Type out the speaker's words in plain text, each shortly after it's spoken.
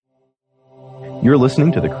You're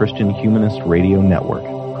listening to the Christian Humanist Radio Network,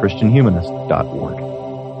 christianhumanist.org.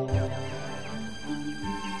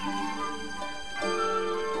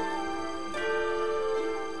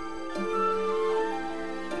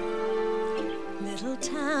 Little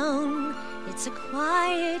town, it's a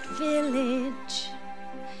quiet village.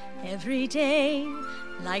 Every day,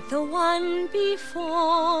 like the one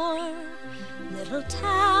before. Little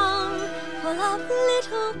town, full of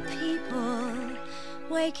little people,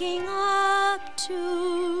 waking up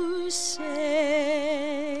to say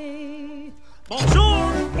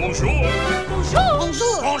Bonjour! Bonjour! Bonjour!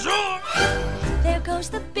 Bonjour! Bonjour! There goes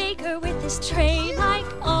the baker with his tray, like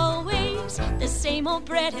always. The same old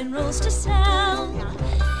bread and rolls to sell.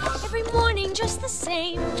 Every morning just the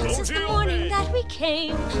same, since the morning that we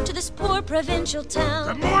came to this poor provincial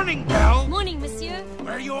town. Good morning, Belle. Morning, monsieur.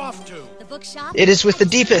 Where are you off to? The bookshop. It is with the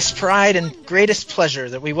deepest pride and greatest pleasure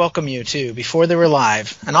that we welcome you to Before They Were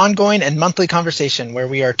Live, an ongoing and monthly conversation where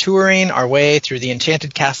we are touring our way through the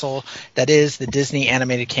enchanted castle that is the Disney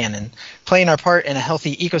animated canon, playing our part in a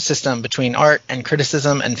healthy ecosystem between art and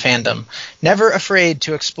criticism and fandom, never afraid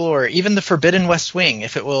to explore even the forbidden West Wing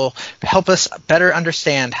if it will help us better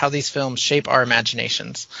understand how these films shape our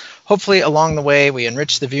imaginations. Hopefully along the way we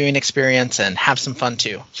enrich the viewing experience and have some fun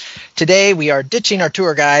too. Today we are ditching our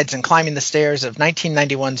tour guides and climbing the stairs of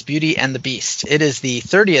 1991's Beauty and the Beast. It is the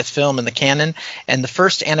 30th film in the canon and the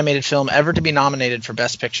first animated film ever to be nominated for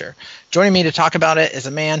Best Picture. Joining me to talk about it is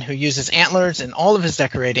a man who uses antlers in all of his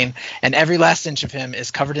decorating, and every last inch of him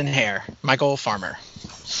is covered in hair. Michael Farmer.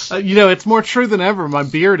 It's more true than ever. My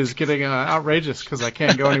beard is getting outrageous because I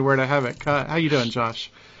can't go anywhere to have it cut. How you doing, Josh?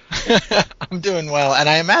 I'm doing well, and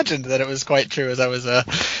I imagined that it was quite true as I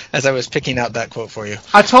was picking out that quote for you.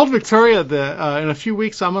 I told Victoria that in a few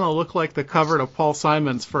weeks I'm going to look like the cover to Paul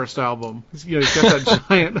Simon's first album. He's got that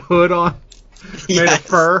giant hood on, made of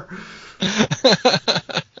fur.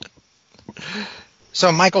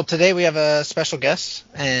 So, Michael, today we have a special guest,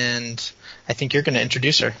 and I think you're going to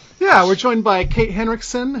introduce her. Yeah, we're joined by Kate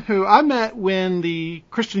Henriksen, who I met when the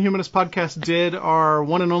Christian Humanist Podcast did our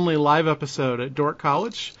one and only live episode at Dordt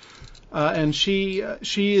College. And she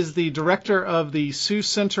is the director of the Sioux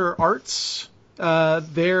Center Arts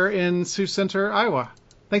there in Sioux Center, Iowa.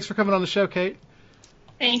 Thanks for coming on the show, Kate.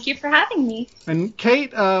 Thank you for having me. And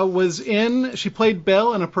Kate she played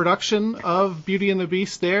Belle in a production of Beauty and the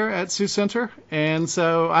Beast there at Sioux Center. And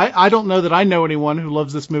so I don't know that I know anyone who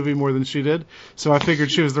loves this movie more than she did. So I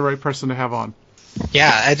figured she was the right person to have on.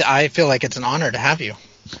 Yeah, I feel like it's an honor to have you.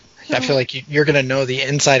 I feel like you're going to know the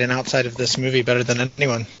inside and outside of this movie better than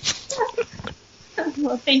anyone.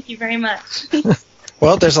 Well, thank you very much.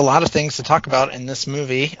 Well, there's a lot of things to talk about in this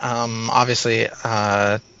movie. Obviously,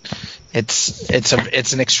 it's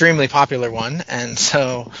an extremely popular one, and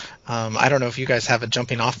so I don't know if you guys have a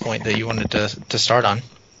jumping off point that you wanted to start on.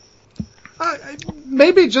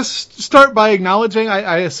 Maybe just start by acknowledging.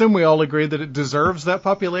 I assume we all agree that it deserves that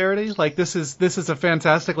popularity. Like this is a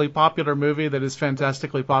fantastically popular movie that is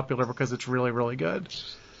fantastically popular because it's really, really good.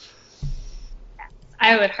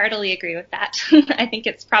 I would heartily agree with that. I think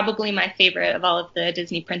it's probably my favorite of all of the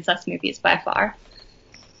Disney princess movies by far.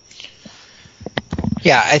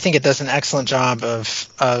 Yeah, I think it does an excellent job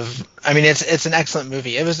of. I mean, it's an excellent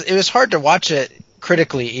movie. It was hard to watch it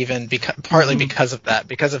critically, even partly because of that,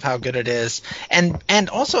 because of how good it is, and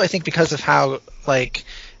also I think because of how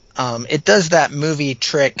it does that movie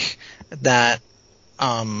trick that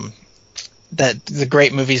that the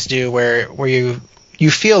great movies do, where you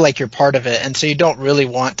feel like you're part of it, and so you don't really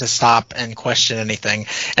want to stop and question anything.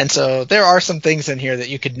 And so there are some things in here that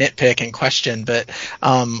you could nitpick and question, but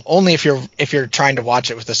only if you're trying to watch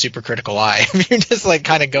it with a super critical eye. If you just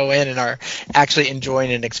kind of go in and are actually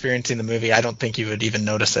enjoying and experiencing the movie, I don't think you would even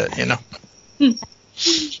notice it,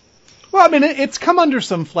 Well, I mean, it's come under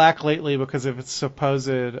some flack lately because of its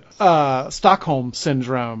supposed Stockholm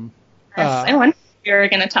syndrome. Yes, I wonder if you're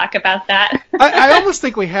going to talk about that. I almost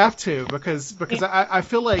think we have to because I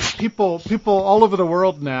feel like people all over the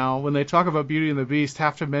world now, when they talk about Beauty and the Beast,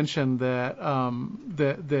 have to mention that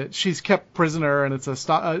that she's kept prisoner and it's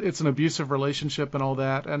an abusive relationship and all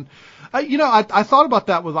that. And I thought about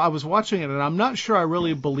that when I was watching it, and I'm not sure I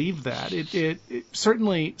really believe that. It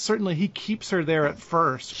certainly he keeps her there at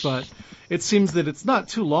first, but it seems that it's not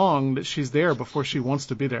too long that she's there before she wants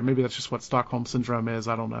to be there. Maybe that's just what Stockholm Syndrome is.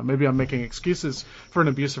 I don't know. Maybe I'm making excuses for an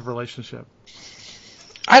abusive relationship.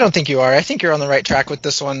 I don't think you are. I think you're on the right track with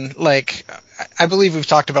this one. I believe we've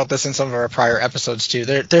talked about this in some of our prior episodes too.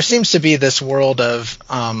 There seems to be this world of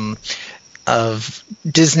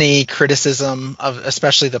Disney criticism of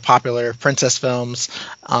especially the popular princess films,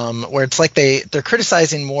 where it's like they're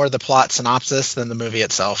criticizing more the plot synopsis than the movie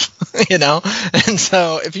itself, you know? And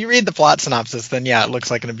so if you read the plot synopsis, then yeah, it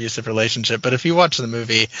looks like an abusive relationship. But if you watch the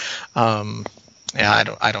movie,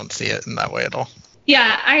 I don't see it in that way at all.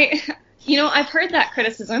 Yeah, I've heard that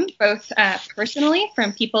criticism both personally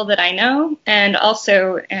from people that I know and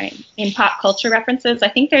also in pop culture references. I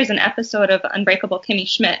think there's an episode of Unbreakable Kimmy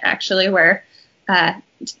Schmidt, actually, where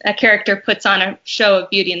a character puts on a show of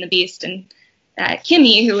Beauty and the Beast, and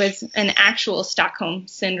Kimmy, who is an actual Stockholm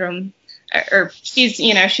Syndrome, or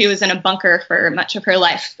she was in a bunker for much of her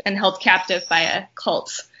life and held captive by a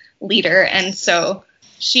cult leader, and so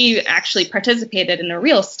she actually participated in a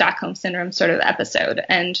real Stockholm Syndrome sort of episode,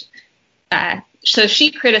 and so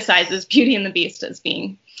she criticizes Beauty and the Beast as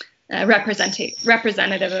being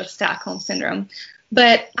representative of Stockholm Syndrome.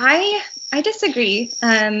 But I disagree.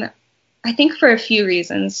 I think for a few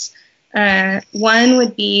reasons. One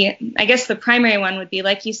would be, I guess the primary one would be,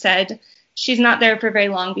 like you said, she's not there for very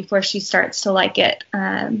long before she starts to like it.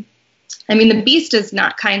 The Beast is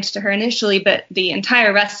not kind to her initially, but the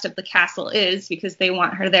entire rest of the castle is, because they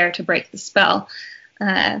want her there to break the spell.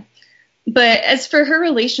 But as for her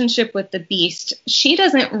relationship with the Beast, she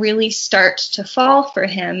doesn't really start to fall for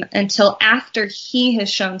him until after he has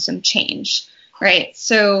shown some change, right?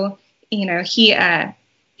 So,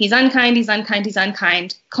 he's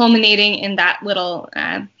unkind, culminating in that little,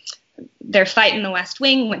 their fight in the West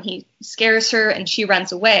Wing when he scares her and she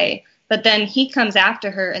runs away. But then he comes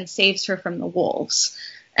after her and saves her from the wolves.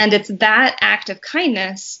 And it's that act of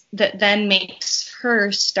kindness that then makes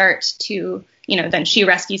her start to, then she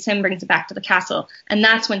rescues him, brings him back to the castle. And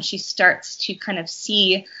that's when she starts to kind of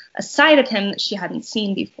see a side of him that she hadn't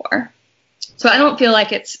seen before. So I don't feel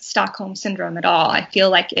like it's Stockholm Syndrome at all. I feel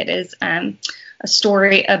like it is a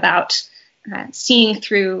story about seeing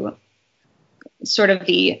through sort of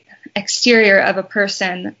the exterior of a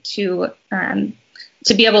person to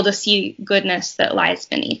be able to see goodness that lies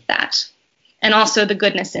beneath that. And also the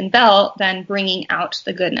goodness in Belle then bringing out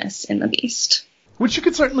the goodness in the Beast. Which you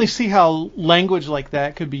could certainly see how language like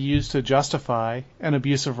that could be used to justify an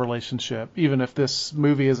abusive relationship, even if this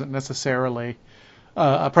movie isn't necessarily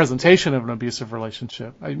a presentation of an abusive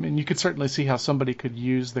relationship. I mean, you could certainly see how somebody could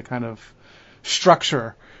use the kind of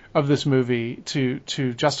structure of this movie to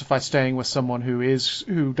justify staying with someone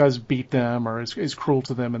who does beat them or is cruel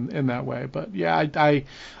to them in that way. But yeah,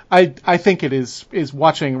 I think it is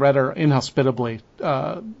watching rather inhospitably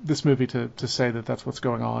this movie to say that that's what's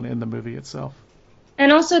going on in the movie itself.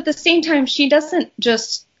 And also at the same time, she doesn't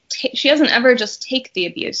ever just take the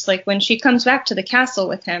abuse. Like when she comes back to the castle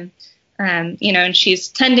with him, and she's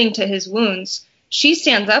tending to his wounds, she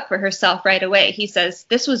stands up for herself right away. He says,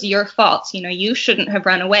 "This was your fault. You shouldn't have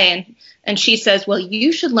run away." And she says, "Well,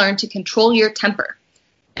 you should learn to control your temper."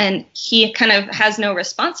 And he kind of has no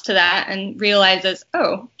response to that and realizes,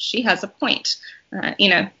 oh, she has a point.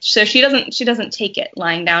 So she doesn't take it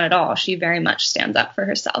lying down at all. She very much stands up for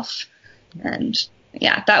herself. And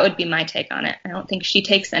yeah, that would be my take on it. I don't think she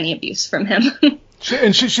takes any abuse from him.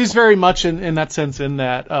 She's very much in that sense in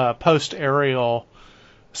that post-Ariel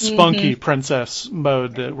spunky princess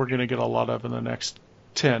mode that we're going to get a lot of in the next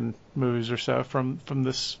 10 movies or so from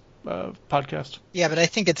this podcast. Yeah, but I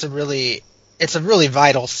think it's a really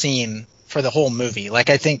vital scene for the whole movie. Like,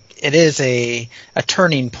 I think it is a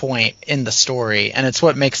turning point in the story, and it's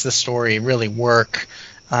what makes the story really work,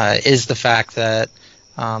 is the fact that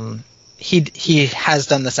he has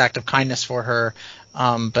done this act of kindness for her,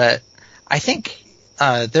 but I think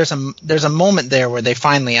there's a moment there where they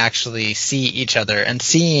finally actually see each other, and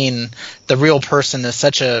seeing the real person is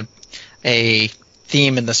such a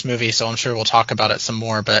theme in this movie. So I'm sure we'll talk about it some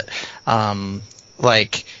more. But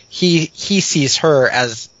he sees her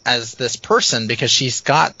as this person because she's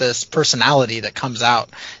got this personality that comes out,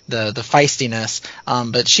 the feistiness.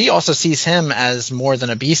 But she also sees him as more than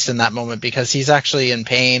a beast in that moment because he's actually in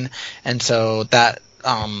pain, and so that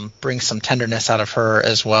brings some tenderness out of her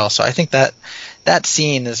as well. So I think that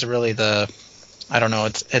scene is really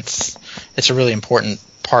it's a really important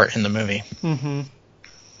part in the movie. Mm-hmm.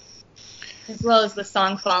 As well as the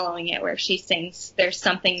song following it where she sings, "There's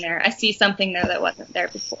something there. I see something there that wasn't there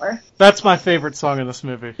before." That's my favorite song in this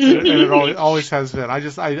movie, and it always has been.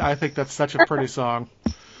 I think that's such a pretty song.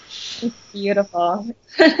 It's beautiful.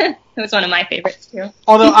 It was one of my favorites too.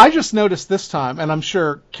 Although I just noticed this time, and I'm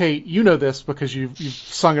sure Kate, you know this because you've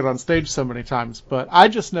sung it on stage so many times, but I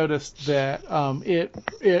just noticed that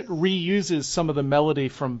it reuses some of the melody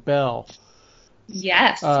from Belle.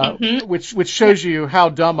 Yes. Which shows you how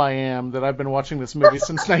dumb I am that I've been watching this movie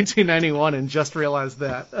since 1991 and just realized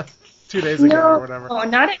that. 2 days ago or whatever. No,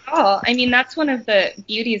 not at all. I mean, that's one of the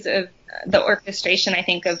beauties of the orchestration, I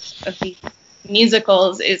think, of these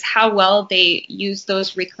musicals is how well they use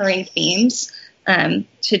those recurring themes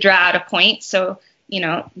to draw out a point. So,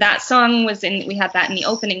 that song we had that in the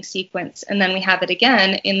opening sequence, and then we have it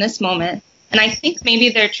again in this moment. And I think maybe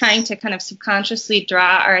they're trying to kind of subconsciously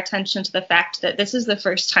draw our attention to the fact that this is the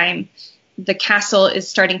first time the castle is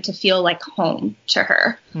starting to feel like home to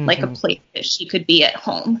her, like a place that she could be at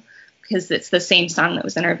home, because it's the same song that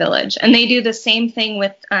was in her village. And they do the same thing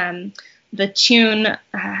with the tune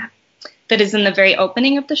that is in the very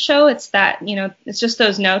opening of the show. It's that, it's just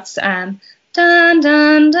those notes, dun,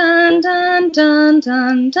 dun, dun, dun, dun,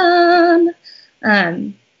 dun,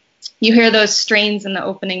 dun. You hear those strains in the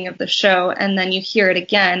opening of the show, and then you hear it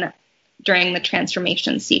again during the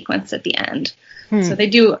transformation sequence at the end. So they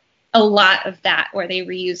do a lot of that, where they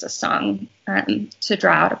reuse a song to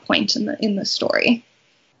draw out a point in the story.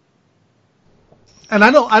 And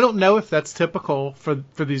I don't know if that's typical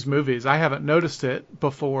for these movies. I haven't noticed it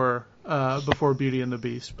before Beauty and the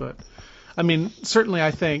Beast, but I mean, certainly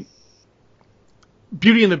I think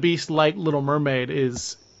Beauty and the Beast, like Little Mermaid,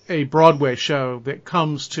 is a Broadway show that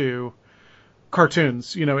comes to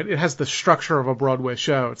cartoons. It has the structure of a Broadway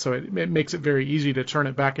show, so it makes it very easy to turn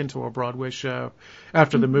it back into a Broadway show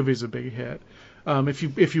after the movie's a big hit.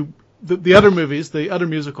 The other movies, the other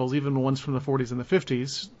musicals, even the ones from the 40s and the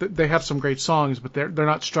 50s, they have some great songs, but they're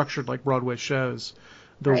not structured like Broadway shows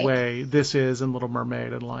the way this is in Little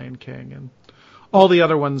Mermaid and Lion King and all the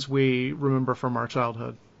other ones we remember from our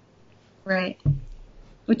childhood. Right.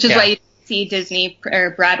 Which is why you see Disney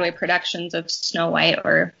or Broadway productions of Snow White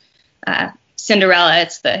or Cinderella.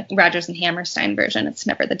 It's the Rodgers and Hammerstein version. It's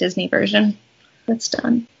never the Disney version that's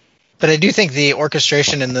done. But I do think the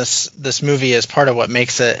orchestration in this movie is part of what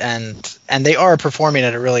makes it, and they are performing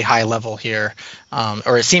at a really high level here,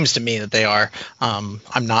 or it seems to me that they are. I'm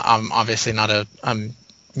obviously not a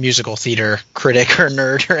musical theater critic or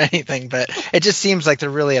nerd or anything, but it just seems like they're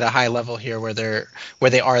really at a high level here, where they're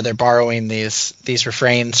borrowing these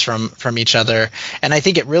refrains from each other, and I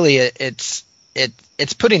think it really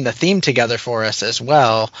it's putting the theme together for us as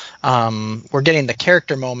well. We're getting the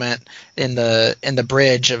character moment in the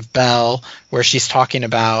bridge of Belle, where she's talking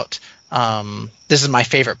about this is my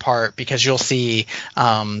favorite part, because you'll see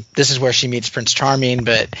this is where she meets Prince Charming,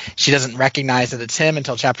 but she doesn't recognize that it's him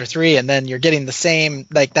until chapter 3, and then you're getting the same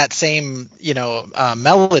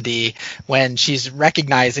melody when she's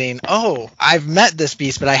recognizing, oh, I've met this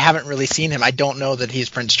beast, but I haven't really seen him. I don't know that he's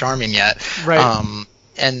Prince Charming yet. Right.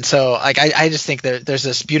 And so, I just think that there's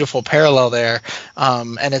this beautiful parallel there,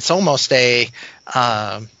 and it's almost I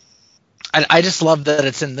just love that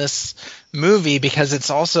it's in this movie, because it's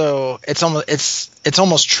almost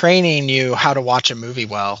training you how to watch a movie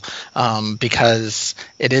well, because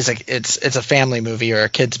it's a family movie or a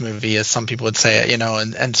kids movie, as some people would say,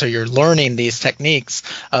 and so you're learning these techniques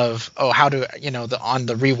of how to on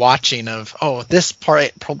the rewatching of this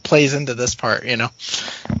part plays into this part.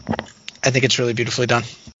 I think it's really beautifully done.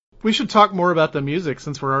 We should talk more about the music,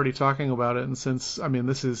 since we're already talking about it, and since,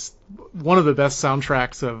 this is one of the best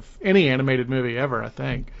soundtracks of any animated movie ever, I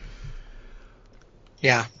think.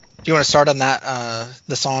 Yeah. Do you want to start on that,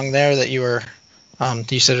 the song there that you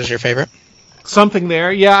said was your favorite? Something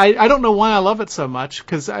There. Yeah, I don't know why I love it so much,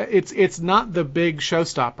 because it's not the big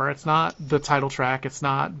showstopper. It's not the title track. It's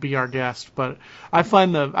not Be Our Guest. But I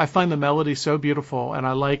find the melody so beautiful, and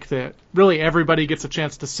I like that really everybody gets a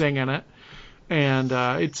chance to sing in it. And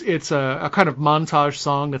it's a kind of montage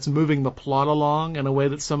song that's moving the plot along in a way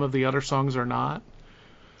that some of the other songs are not.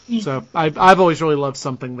 Mm-hmm. So I've always really loved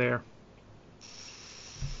Something There.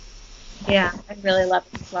 Yeah, I really love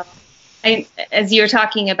it as well. As you were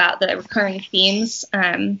talking about the recurring themes,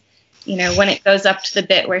 when it goes up to the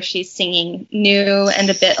bit where she's singing new and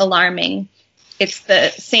a bit alarming, it's the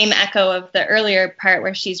same echo of the earlier part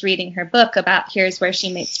where she's reading her book about here's where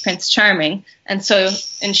she meets Prince Charming. And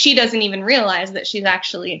she doesn't even realize that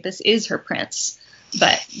this is her prince,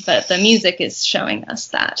 but the music is showing us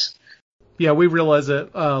that. Yeah, we realize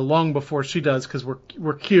it long before she does, because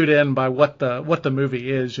we're cued in by what the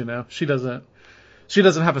movie is. She doesn't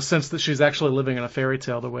have a sense that she's actually living in a fairy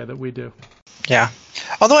tale the way that we do. Yeah.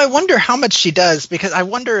 Although I wonder how much she does, because I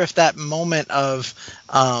wonder if that moment of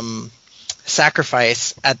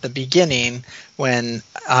sacrifice at the beginning when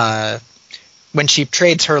she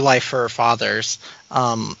trades her life for her father's,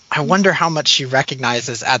 I wonder how much she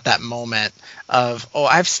recognizes at that moment of,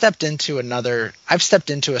 I've stepped into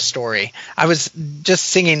a story. I was just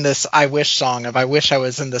singing this I Wish song of I wish I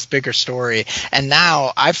was in this bigger story, and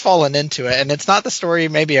now I've fallen into it, and it's not the story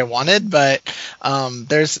maybe I wanted, but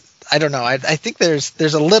I don't know. I think there's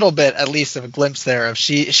a little bit, at least, of a glimpse there of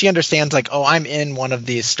she understands, like, oh, I'm in one of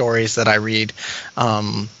these stories that I read,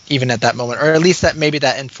 even at that moment, or at least that maybe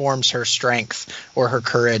that informs her strength or her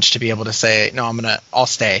courage to be able to say, no, I'll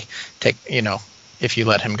stay. If you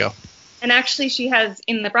let him go. And actually, she has,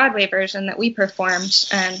 in the Broadway version that we performed,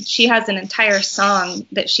 she has an entire song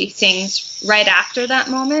that she sings right after that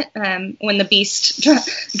moment, when the beast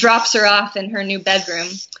drops her off in her new bedroom.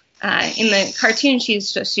 In the cartoon,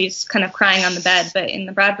 she's kind of crying on the bed, but in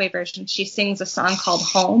the Broadway version, she sings a song called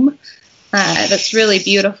Home that's really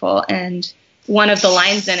beautiful. And one of the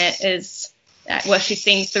lines in it is, she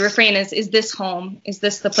sings, the refrain is this home? Is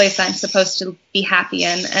this the place I'm supposed to be happy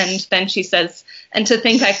in? And then she says, and to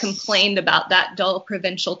think I complained about that dull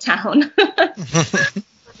provincial town.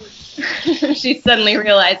 She's suddenly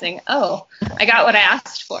realizing, oh, I got what I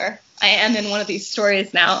asked for. I am in one of these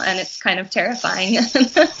stories now, and it's kind of terrifying.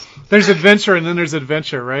 There's adventure, and then there's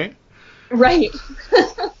adventure, right? Right.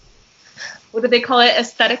 What do they call it?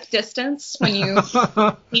 Aesthetic distance, when you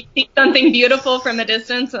see something beautiful from a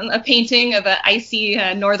distance, and a painting of an icy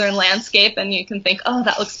northern landscape, and you can think, oh,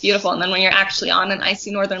 that looks beautiful. And then when you're actually on an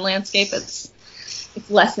icy northern landscape, it's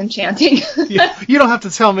less enchanting. You don't have to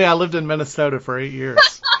tell me I lived in Minnesota for 8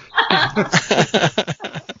 years.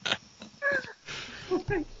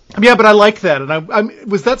 Yeah, but I like that.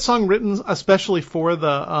 And was that song written especially for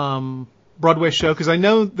the Broadway show? Because I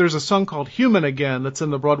know there's a song called Human Again that's in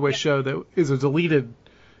the Broadway show that is a deleted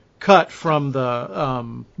cut from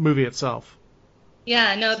the movie itself.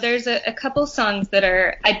 Yeah, no, there's a couple songs that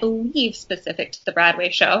are, I believe, specific to the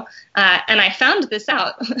Broadway show. And I found this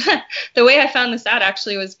out. The way I found this out,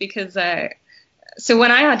 actually, was because so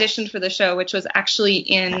when I auditioned for the show, which was actually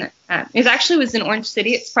was in Orange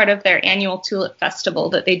City. It's part of their annual Tulip Festival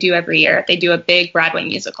that they do every year. They do a big Broadway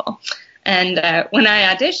musical. And when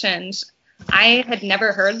I auditioned, I had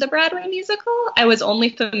never heard the Broadway musical. I was only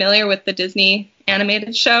familiar with the Disney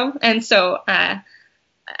animated show. And so I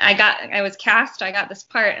was cast, I got this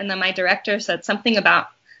part, and then my director said something about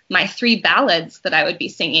my 3 ballads that I would be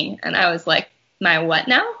singing. And I was like, my what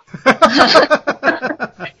now?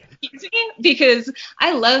 Because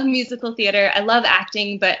I love musical theater, I love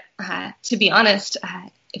acting, but to be honest,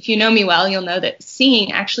 if you know me well, you'll know that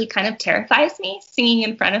singing actually kind of terrifies me, singing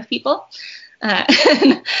in front of people.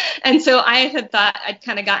 And so I had thought I'd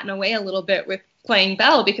kind of gotten away a little bit with playing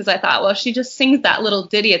Belle, because I thought, well, she just sings that little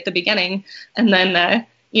ditty at the beginning, and then,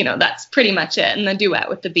 that's pretty much it, and the duet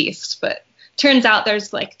with the Beast. But turns out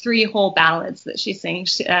there's like 3 whole ballads that she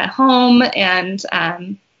sings, Home, and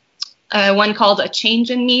one called A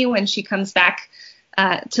Change in Me, when she comes back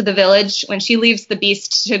to the village. When she leaves the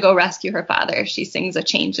Beast to go rescue her father, she sings A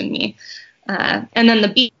Change in Me. And then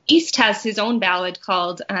the Beast has his own ballad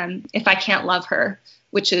called If I Can't Love Her,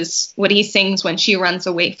 which is what he sings when she runs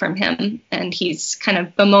away from him. And he's kind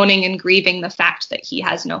of bemoaning and grieving the fact that he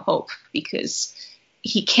has no hope, because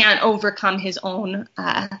he can't overcome his own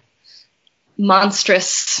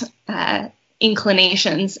monstrous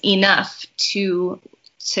inclinations enough to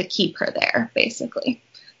keep her there, basically,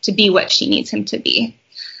 to be what she needs him to be.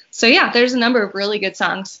 So yeah, there's a number of really good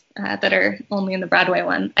songs that are only in the Broadway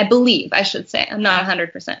one, I believe, I should say. I'm not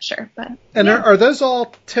 100% sure. But and yeah. Are those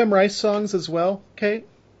all Tim Rice songs as well, Kate?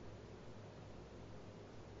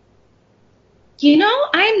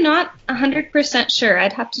 I'm not 100% sure.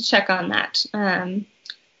 I'd have to check on that.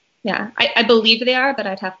 Yeah, I believe they are, but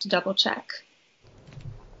I'd have to double check.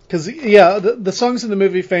 Because, yeah, the songs in the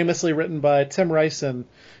movie famously written by Tim Rice, and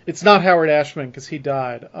it's not Howard Ashman because he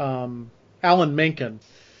died. Alan Menken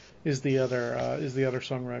is the other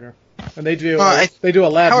songwriter, and they do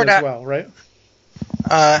Aladdin as well, right?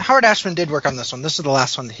 Howard Ashman did work on this one. This is the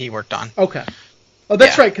last one that he worked on. Okay. Oh,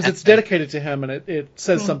 that's right, because it's dedicated to him, and it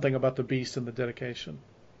says something about the Beast in the dedication.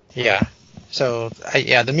 Yeah. So,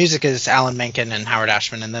 the music is Alan Menken and Howard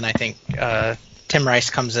Ashman, and then I think Tim Rice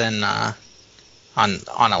comes in on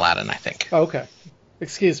Aladdin, I think. Oh, okay.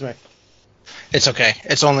 Excuse me. It's okay.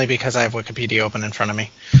 It's only because I have Wikipedia open in front of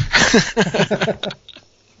me.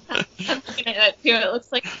 I'm looking at that too. It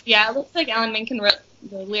looks like Alan Menken wrote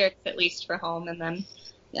the lyrics, at least, for Home, and then,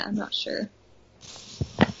 I'm not sure.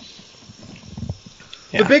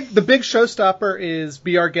 Yeah. The big showstopper is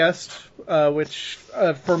Be Our Guest, which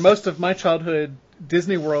for most of my childhood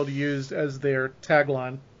Disney World used as their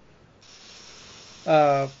tagline.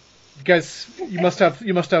 You guys, you must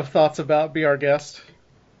have thoughts about Be Our Guest.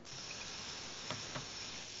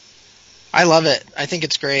 I love it. I think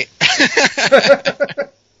it's great.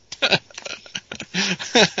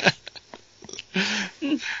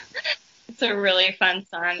 It's a really fun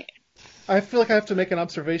song. I feel like I have to make an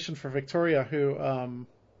observation for Victoria, who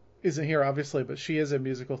isn't here obviously, but she is a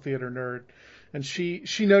musical theater nerd, and she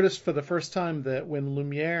noticed for the first time that when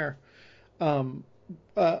Lumiere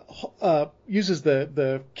uses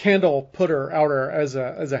the candle putter outer as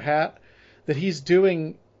a hat, that he's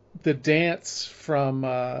doing the dance from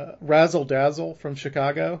Razzle Dazzle from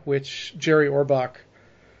Chicago, which Jerry Orbach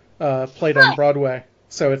played on Broadway.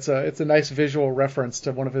 So it's a nice visual reference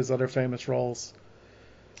to one of his other famous roles.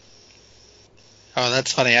 Oh,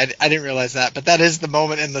 that's funny. I didn't realize that, but that is the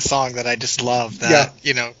moment in the song that I just love. That,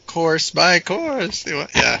 course by course.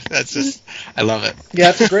 Yeah, that's just, I love it.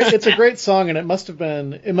 Yeah, it's a great song, and it must have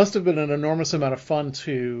been an enormous amount of fun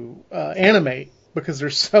to animate, because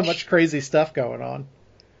there's so much crazy stuff going on.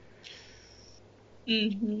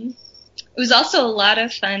 Mm-hmm. It was also a lot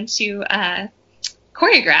of fun to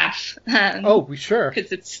choreograph. Sure.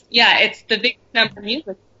 Because it's the big number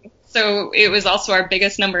music. So it was also our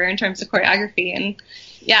biggest number in terms of choreography. And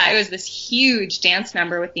it was this huge dance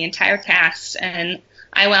number with the entire cast. And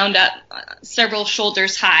I wound up several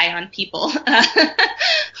shoulders high on people,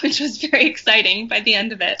 which was very exciting by the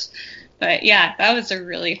end of it. But that was a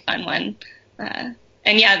really fun one.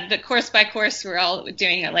 The course by course, we're all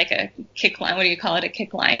doing a kick line. What do you call it? A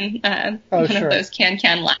kick line. One of those can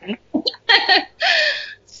lines.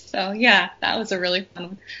 So that was a really fun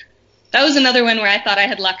one. That was another one where I thought I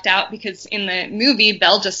had lucked out, because in the movie,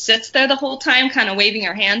 Belle just sits there the whole time, kind of waving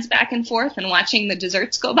her hands back and forth and watching the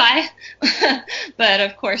desserts go by. But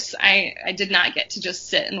of course, I did not get to just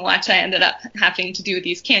sit and watch. I ended up having to do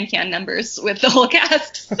these can numbers with the whole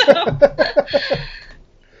cast. So,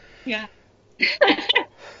 yeah.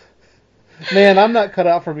 Man, I'm not cut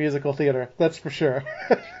out for musical theater. That's for sure.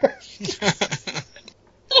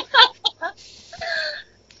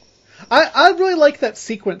 I really like that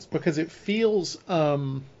sequence because it feels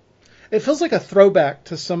like a throwback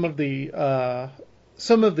to some of the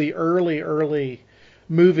early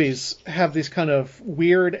movies have these kind of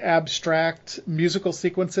weird abstract musical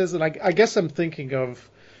sequences, and I guess I'm thinking of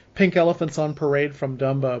Pink Elephants on Parade from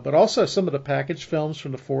Dumbo, but also some of the package films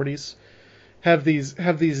from the 40s have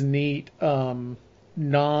these neat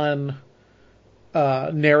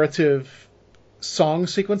non-narrative song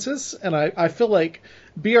sequences, and I feel like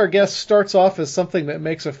Be Our Guest starts off as something that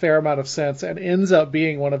makes a fair amount of sense and ends up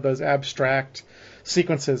being one of those abstract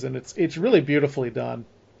sequences, and it's really beautifully done.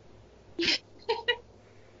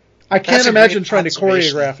 I can't imagine trying to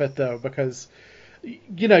choreograph it, though, because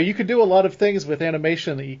you could do a lot of things with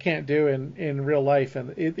animation that you can't do in real life,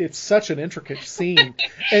 and it's such an intricate scene.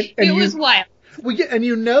 And it was wild. Well, yeah, and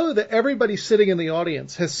that everybody sitting in the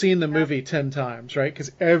audience has seen the movie 10 times, right? Because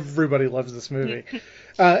everybody loves this movie.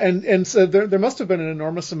 And so there must have been an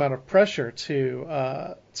enormous amount of pressure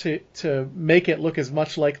to make it look as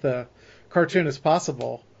much like the cartoon as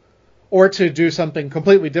possible, or to do something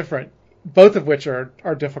completely different, both of which are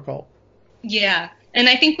difficult. Yeah, and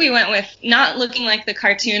I think we went with not looking like the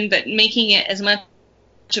cartoon, but making it as much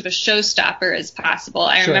of a showstopper as possible.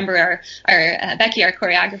 I remember our Becky, our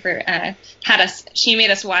choreographer, she made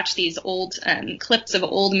us watch these old clips of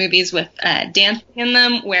old movies with dancing in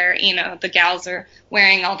them, where the gals are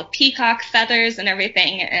wearing all the peacock feathers and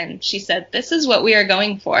everything, and she said, "This is what we are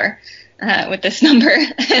going for with this number."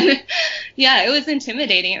 And it was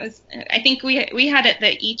intimidating. It was, I think we had it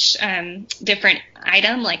that each different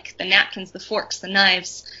item, like the napkins, the forks, the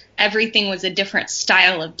knives, everything was a different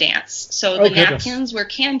style of dance. So the napkins were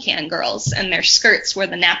can girls, and their skirts were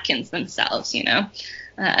the napkins themselves, and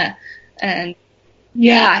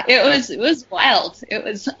it was wild. It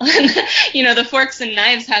was, the forks and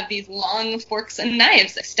knives have these long forks and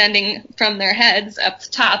knives extending from their heads up the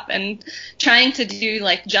top, and trying to do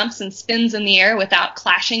like jumps and spins in the air without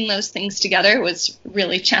clashing those things together was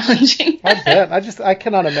really challenging. I bet. I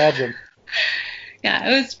cannot imagine.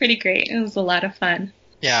 Yeah, it was pretty great. It was a lot of fun.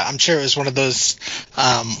 Yeah, I'm sure it was one of those,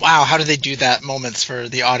 wow, how do they do that moments for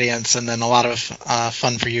the audience, and then a lot of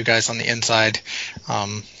fun for you guys on the inside,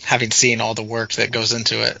 having seen all the work that goes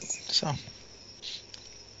into it. So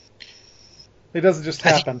it doesn't just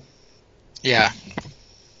happen.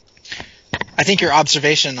 I think your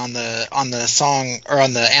observation on the song or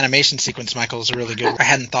on the animation sequence, Michael, is really good. I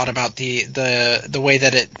hadn't thought about the way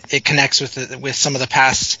that it connects with some of the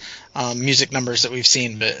past music numbers that we've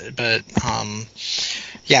seen, but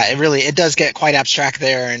it does get quite abstract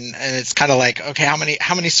there, and it's kind of like, okay,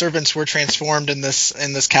 how many servants were transformed in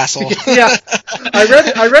this castle? Yeah,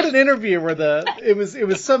 I read an interview where it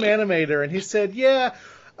was some animator, and he said,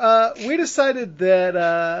 we decided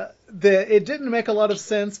that it didn't make a lot of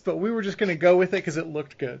sense, but we were just going to go with it because it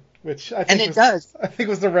looked good, which I think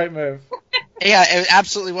was the right move. Yeah, it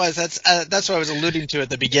absolutely was. That's what I was alluding to at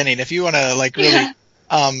the beginning. If you want to really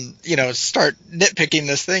start nitpicking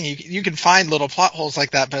this thing, you can find little plot holes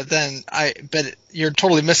like that, but you're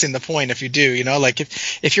totally missing the point if you do, like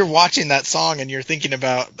if you're watching that song and you're thinking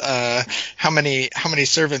about how many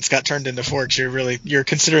servants got turned into forks, you're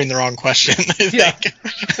considering the wrong question. I think.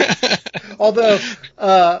 Although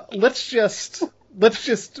let's just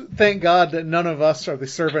thank God that none of us are the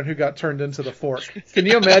servant who got turned into the fork. Can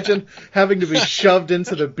you imagine having to be shoved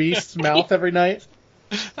into the beast's mouth every night?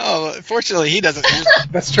 Oh, fortunately, he doesn't use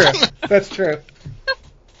it. That's true. That's true.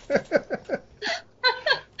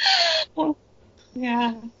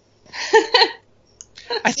 Yeah.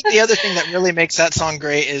 I think the other thing that really makes that song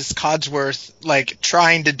great is Cogsworth,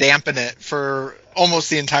 trying to dampen it for almost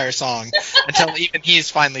the entire song until even he's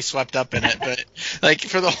finally swept up in it. But,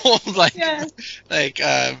 for the whole,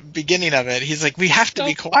 beginning of it, he's like, we have to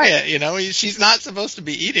be quiet, She's not supposed to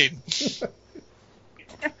be eating.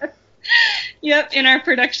 Yep, in our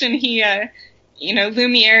production, he,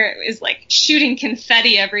 Lumiere is shooting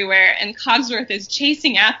confetti everywhere, and Cogsworth is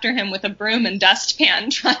chasing after him with a broom and dustpan,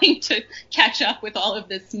 trying to catch up with all of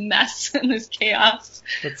this mess and this chaos.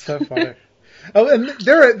 That's so funny. Oh, and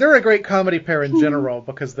they're a great comedy pair in general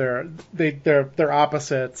because they're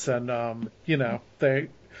opposites, and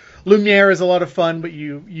Lumiere is a lot of fun, but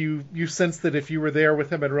you sense that if you were there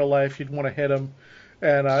with him in real life, you'd want to hit him.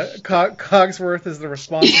 And Cogsworth is the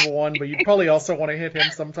responsible one, but you probably also want to hit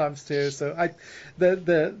him sometimes too. So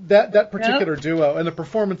that particular duo and the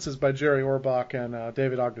performances by Jerry Orbach and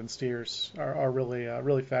David Ogden Stiers are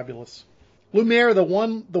really fabulous. Lumiere, the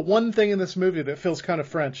one thing in this movie that feels kind of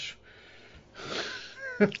French.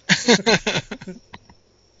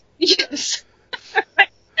 Yes.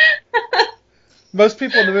 Most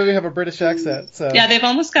people in the movie have a British accent. So. Yeah, they've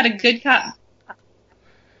almost got a good cop.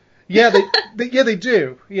 Yeah, they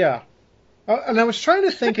do. Yeah, and I was trying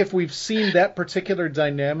to think if we've seen that particular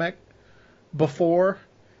dynamic before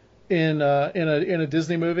in a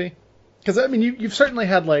Disney movie, because I mean you've certainly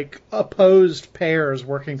had opposed pairs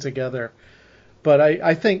working together, but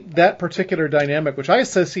I think that particular dynamic, which I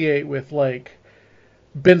associate with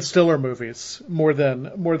Ben Stiller movies more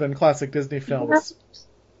than classic Disney films.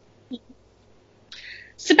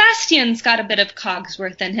 Sebastian's got a bit of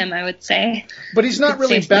Cogsworth in him, I would say. But he's not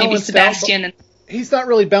really balanced out. He's not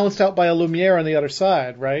really balanced out by a Lumiere on the other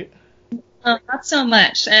side, right? Not so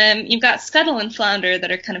much. You've got Scuttle and Flounder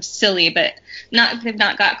that are kind of silly, but they've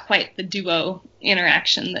not got quite the duo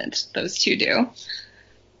interaction that those two do.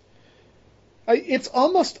 It's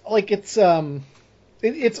almost like it's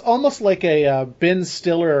almost like a Ben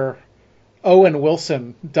Stiller, Owen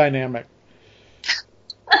Wilson dynamic.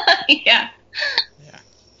 Yeah.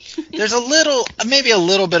 There's maybe a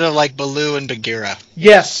little bit of Baloo and Bagheera.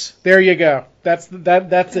 Yes, there you go. That's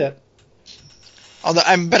it.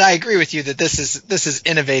 But I agree with you that this is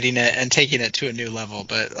innovating it and taking it to a new level.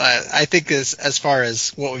 But I think as far as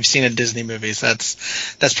what we've seen in Disney movies,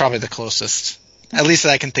 that's probably the closest, at least that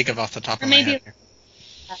I can think of off the top of my head.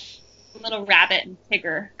 A little Rabbit and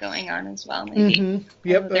Tigger going on as well, maybe. Mm-hmm.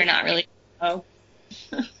 Yep, they're not really. Oh.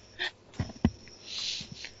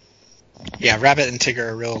 Yeah, Rabbit and Tigger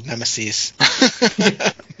are real nemesis.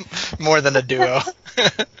 More than a duo.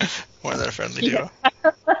 More than a friendly duo.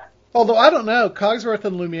 Although I don't know, Cogsworth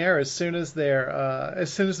and Lumiere, as soon as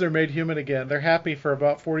they're made human again, they're happy for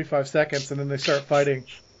about 45 seconds, and then they start fighting.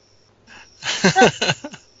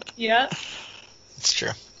 Yeah, it's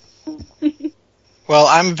true. Well,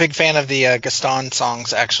 I'm a big fan of the Gaston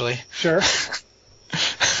songs, actually. Sure.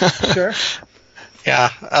 Sure.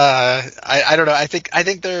 Yeah, I don't know. I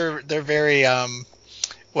think they're very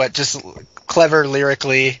just clever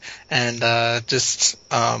lyrically, and just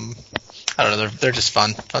I don't know. They're just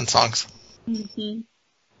fun songs. Mm-hmm.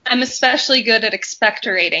 I'm especially good at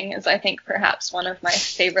expectorating, is I think perhaps one of my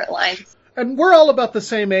favorite lines. And we're all about the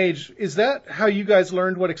same age. Is that how you guys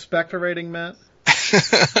learned what expectorating meant?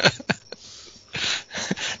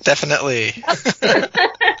 Definitely.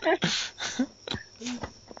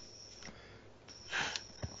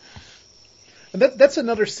 That's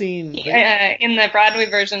another scene. In the Broadway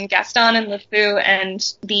version, Gaston and LeFou and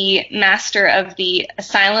the master of the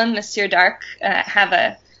asylum, Monsieur Dark,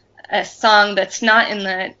 have a song that's not in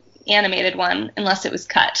the animated one, unless it was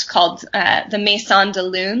cut, called the Maison de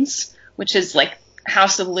Loons, which is like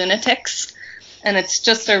House of Lunatics. And it's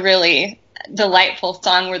just a really delightful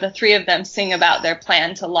song where the three of them sing about their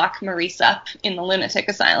plan to lock Maurice up in the lunatic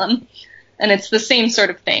asylum. And it's the same sort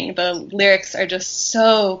of thing. The lyrics are just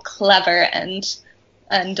so clever and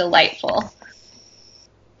delightful.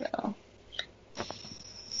 So.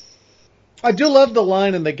 I do love the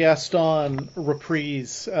line in the Gaston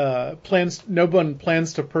reprise. No one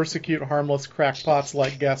plans to persecute harmless crackpots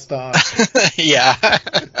like Gaston. Yeah.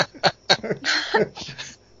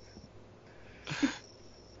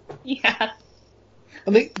 Yeah.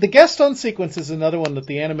 And the Gaston sequence is another one that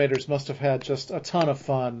the animators must have had just a ton of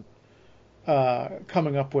fun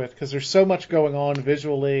coming up with, because there's so much going on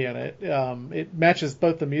visually, and it matches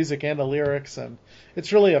both the music and the lyrics, and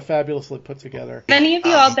it's really a fabulously put together. Many of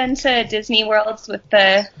you all been to Disney Worlds with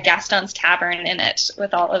the Gaston's Tavern in it,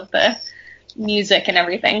 with all of the music and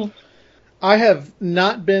everything? I have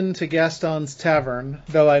not been to Gaston's Tavern,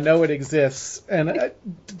 though I know it exists. And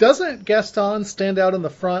doesn't Gaston stand out in the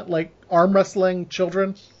front like arm wrestling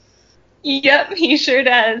children? Yep, he sure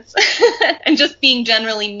does. And just being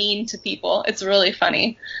generally mean to people. It's really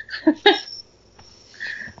funny.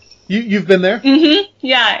 You've been there? Mm-hmm.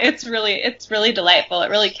 Yeah, it's really delightful. It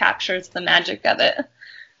really captures the magic of it.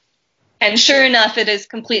 And sure enough, it is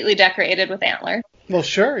completely decorated with antler. Well,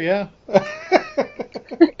 sure, yeah.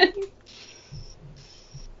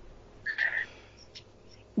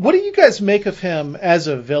 What do you guys make of him as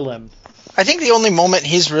a villain? I think the only moment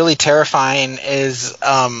he's really terrifying is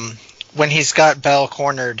when he's got Belle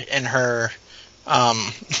cornered in her, her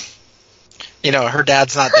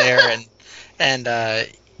dad's not there, and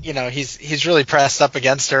he's really pressed up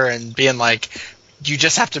against her and being like, you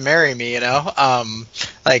just have to marry me,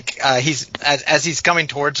 he's as he's coming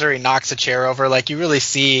towards her, he knocks a chair over. Like, you really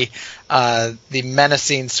see the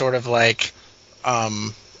menacing sort of like,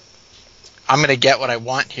 I'm going to get what I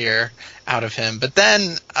want here out of him. But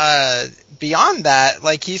then beyond that,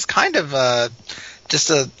 like, he's kind of just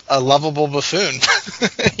a lovable buffoon,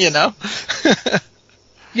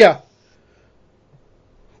 Yeah.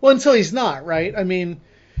 Well, until he's not, right? I mean,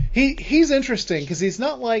 he's interesting because he's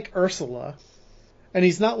not like Ursula. And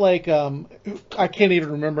he's not like, I can't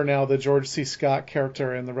even remember now the George C. Scott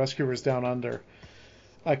character in The Rescuers Down Under.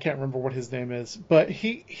 I can't remember what his name is. But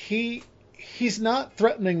he's not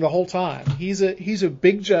threatening the whole time. He's a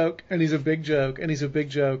big joke, and he's a big joke, and he's a big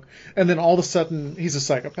joke, and then all of a sudden he's a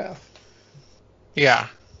psychopath. Yeah.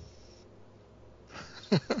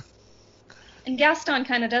 And Gaston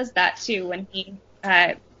kind of does that too when he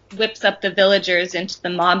whips up the villagers into the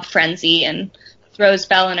mob frenzy and throws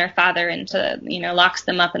Belle and her father into, locks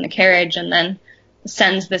them up in the carriage, and then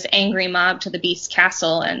sends this angry mob to the Beast's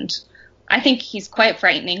castle. And I think he's quite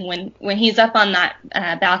frightening when he's up on that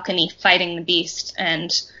balcony fighting the Beast,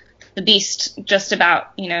 and the Beast just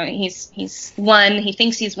about, he's won, he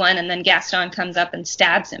thinks he's won, and then Gaston comes up and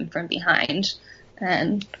stabs him from behind.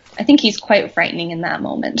 And I think he's quite frightening in that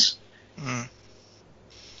moment. Mm.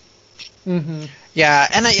 Mm-hmm. Yeah,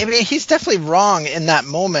 and I mean, he's definitely wrong in that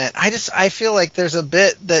moment. I feel like there's a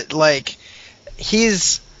bit that, like,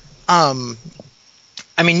 he's,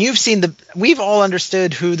 we've all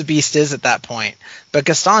understood who the Beast is at that point, but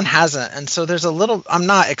Gaston hasn't, and so there's a little, I'm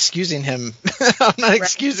not excusing him, I'm not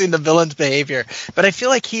excusing the villain's behavior, but I feel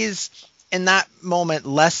like he's, in that moment,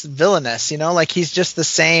 less villainous, like he's just the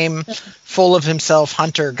same full of himself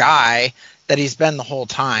hunter guy that he's been the whole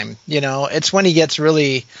time, It's when he gets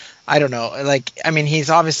really, I don't know, like, I mean, he's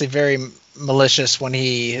obviously very malicious when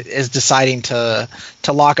he is deciding to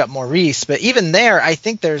lock up Maurice, but even there, I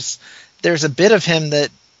think there's a bit of him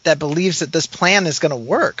that believes that this plan is going to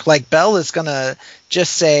work. Like, Belle is going to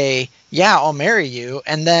just say, yeah, I'll marry you,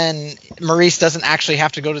 and then Maurice doesn't actually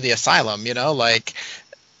have to go to the asylum, like,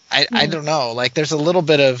 I don't know, like, there's a little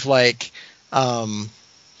bit of, like, I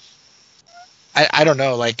don't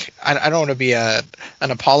know, like, I don't want to be an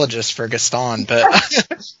apologist for Gaston, but...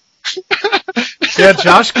 Yeah,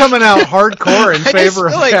 Josh coming out hardcore in favor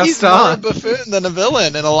of like Gaston. He's more a buffoon than a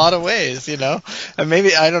villain in a lot of ways, And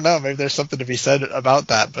maybe, I don't know, maybe there's something to be said about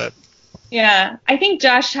that, but... Yeah, I think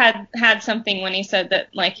Josh had something when he said that,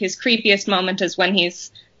 like, his creepiest moment is when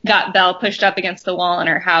he's got Belle pushed up against the wall in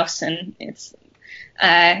her house, and it's...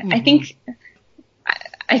 I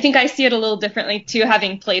think I see it a little differently too,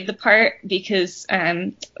 having played the part, because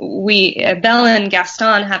Belle and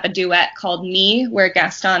Gaston have a duet called Me, where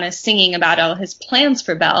Gaston is singing about all his plans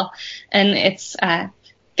for Belle, and it's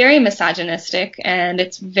very misogynistic and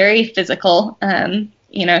it's very physical.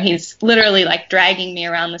 He's literally like dragging me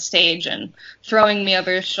around the stage and throwing me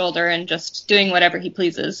over his shoulder and just doing whatever he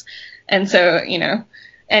pleases, and so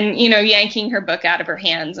yanking her book out of her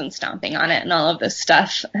hands and stomping on it and all of this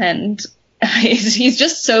stuff, and he's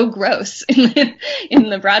just so gross in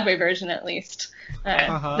the Broadway version, at least.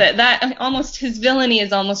 That almost, his villainy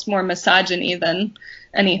is almost more misogyny than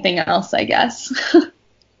anything else, I guess.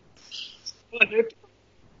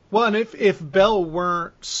 Well, and if Belle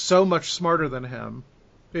weren't so much smarter than him,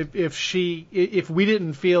 If we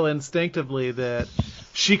didn't feel instinctively that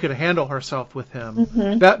she could handle herself with him,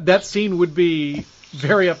 that scene would be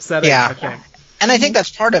very upsetting, I think. And I think that's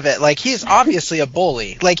part of it. Like, he's obviously a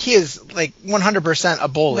bully. Like, he is, like, 100% a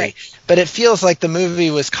bully. Right. But it feels like the movie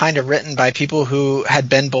was kind of written by people who had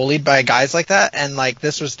been bullied by guys like that, and, like,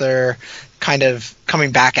 this was their kind of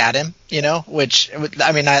coming back at him, you know? Which,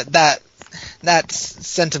 I mean, that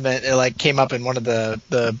sentiment, it, like, came up in one of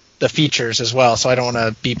the features as well, so I don't want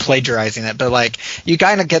to be plagiarizing it. But, like, you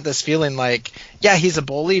kind of get this feeling like, yeah, he's a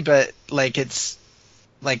bully, but, like, it's,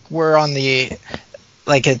 like, we're on the...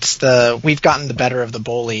 Like, we've gotten the better of the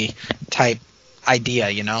bully type idea,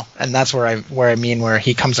 you know, and that's where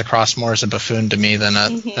he comes across more as a buffoon to me than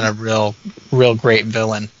a real great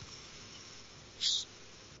villain.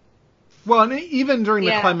 Well, and even during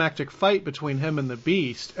the climactic fight between him and the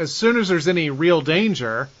Beast, as soon as there's any real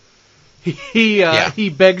danger, he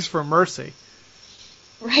begs for mercy.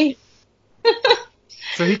 Right.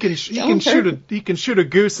 So he can shoot a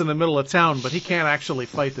goose in the middle of town, but he can't actually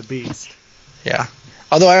fight the Beast. Yeah.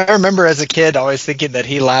 Although I remember as a kid always thinking that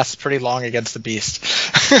he lasts pretty long against the Beast.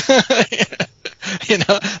 You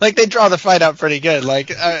know, like, they draw the fight out pretty good.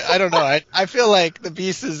 Like, I don't know. I feel like the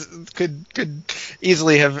Beast could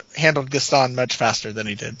easily have handled Gaston much faster than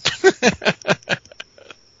he did.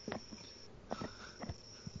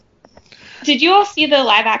 Did you all see the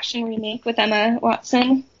live action remake with Emma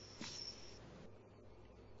Watson?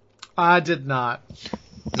 I did not.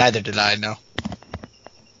 Neither did I, no.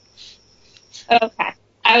 Okay.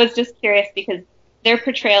 I was just curious because their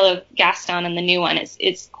portrayal of Gaston in the new one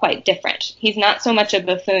is quite different. He's not so much a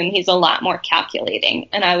buffoon, he's a lot more calculating,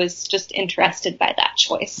 and I was just interested by that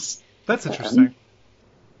choice. That's interesting.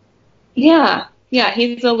 Yeah,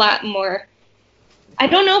 he's a lot more... I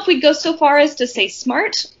don't know if we'd go so far as to say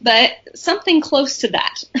smart, but something close to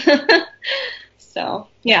that. So,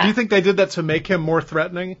 yeah. Do you think they did that to make him more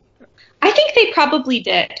threatening? I think they probably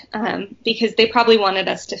did, because they probably wanted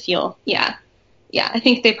us to feel, I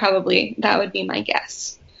think that would be my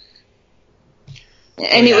guess.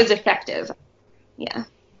 And it was effective. Yeah.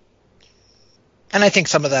 And I think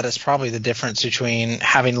some of that is probably the difference between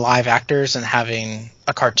having live actors and having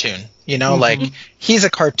a cartoon. You know, like, he's a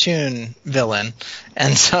cartoon villain.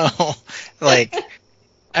 And so, like,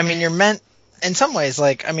 I mean, you're meant, in some ways,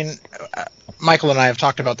 like, I mean, Michael and I have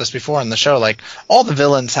talked about this before on the show, like, all the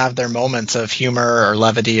villains have their moments of humor or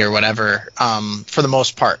levity or whatever, for the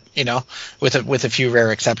most part, you know, with a few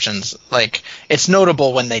rare exceptions. Like, it's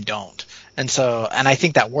notable when they don't. And so, and I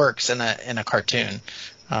think that works in a cartoon.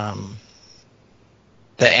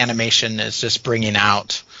 The animation is just bringing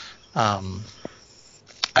out, I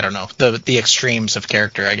don't know, the extremes of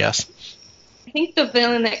character, I guess. I think the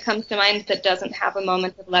villain that comes to mind that doesn't have a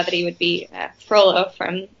moment of levity would be Frollo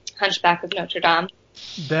from Hunchback of Notre Dame.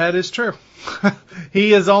 That is true.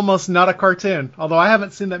 He is almost not a cartoon, although I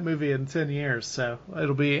haven't seen that movie in 10 years, so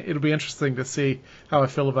it'll be interesting to see how I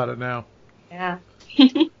feel about it now. Yeah.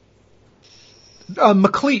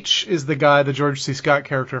 McLeach is the guy, the George C. Scott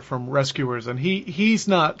character from Rescuers, and he's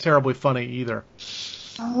not terribly funny either.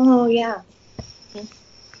 Oh, yeah.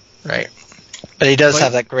 Right. But he does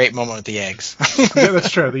have that great moment with the eggs. Yeah,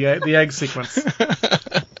 that's true. The egg sequence.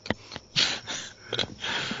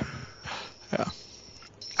 Yeah.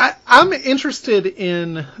 I'm interested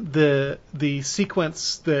in the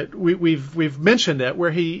sequence that we've mentioned it, where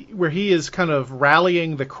he is kind of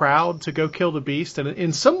rallying the crowd to go kill the Beast, and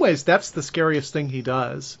in some ways that's the scariest thing he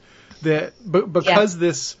does. Because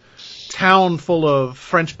this town full of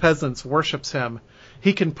French peasants worships him,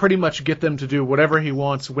 he can pretty much get them to do whatever he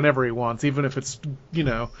wants, whenever he wants, even if it's, you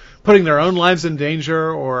know, putting their own lives in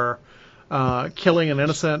danger or killing an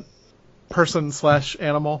innocent person /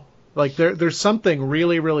 animal. Like, there's something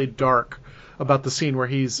really, really dark about the scene where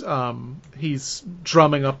he's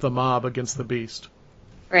drumming up the mob against the Beast.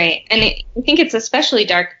 Right, and I think it's especially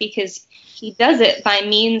dark because he does it by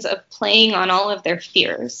means of playing on all of their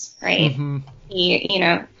fears, right?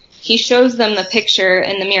 Mm-hmm. He shows them the picture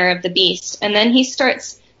in the mirror of the Beast, and then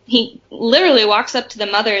he literally walks up to the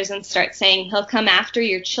mothers and starts saying he'll come after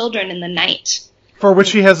your children in the night. For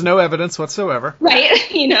which he has no evidence whatsoever. Right,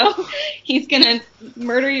 he's going to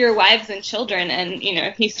murder your wives and children, and,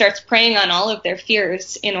 he starts preying on all of their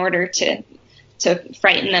fears in order to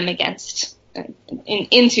frighten them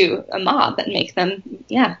into a mob and make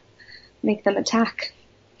them attack.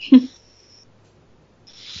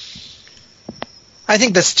 I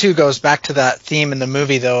think this too goes back to that theme in the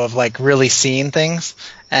movie, though, of like really seeing things,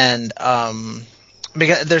 and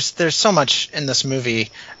because there's so much in this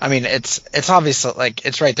movie. I mean, it's obviously, like,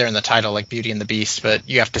 it's right there in the title, like Beauty and the Beast, but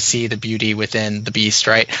you have to see the beauty within the Beast,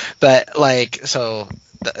 right? But like, so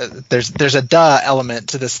there's a duh element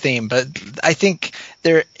to this theme, but I think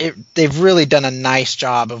they've really done a nice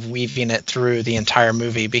job of weaving it through the entire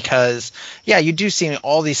movie, because you do see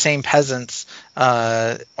all these same peasants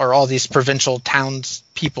or all these provincial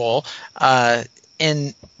townspeople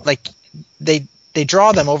in like they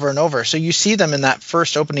draw them over and over. So you see them in that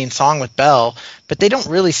first opening song with Belle, but they don't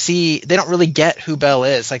really get who Belle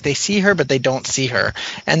is. Like, they see her, but they don't see her.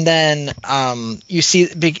 And then you see,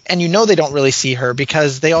 and they don't really see her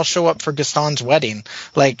because they all show up for Gaston's wedding,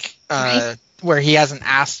 like where he hasn't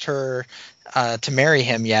asked her to marry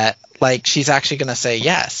him yet. Like, she's actually going to say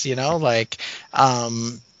yes, like,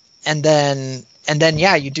 and then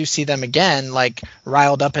you do see them again, like,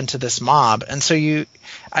 riled up into this mob. And so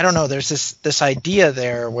I don't know, there's this idea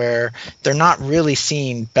there where they're not really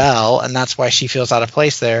seeing Belle, and that's why she feels out of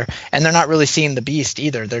place there. And they're not really seeing the Beast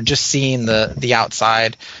either. They're just seeing the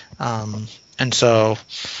outside. And so,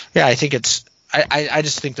 I think I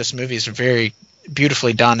just think this movie is very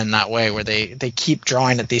beautifully done in that way, where they keep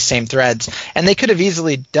drawing at these same threads. And they could have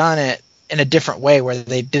easily done it in a different way, where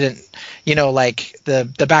they didn't, like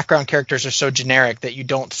the background characters are so generic that you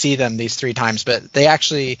don't see them these 3 times, but they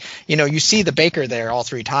actually, you see the baker there all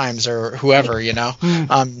 3 times, or whoever,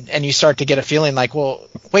 and you start to get a feeling like, well,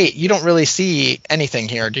 wait, you don't really see anything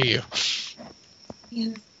here, do you?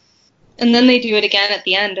 Yeah. And then they do it again at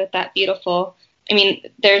the end with that beautiful,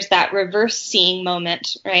 there's that reverse seeing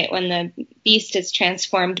moment, right? When the Beast is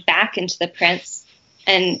transformed back into the prince,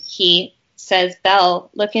 and he says, Belle,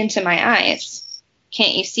 look into my eyes.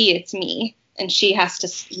 Can't you see it's me? And she has to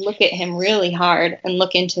look at him really hard and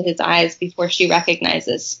look into his eyes before she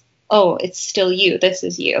recognizes, oh, it's still you. This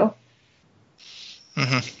is you.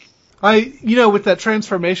 Mm-hmm. With that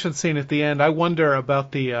transformation scene at the end, I wonder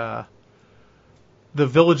about the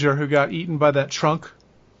villager who got eaten by that trunk.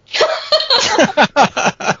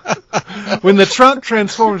 When the trunk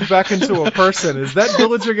transforms back into a person, is that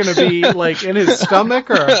villager going to be like in his stomach,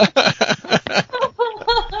 or?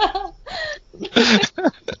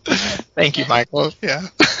 Thank you, Michael. Yeah.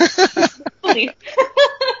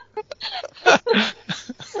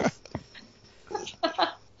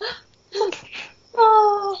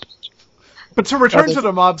 But to return to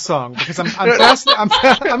the mob song, because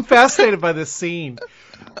I'm fascinated by this scene.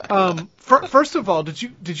 First of all, did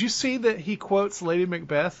you see that he quotes Lady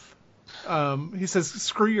Macbeth? He says,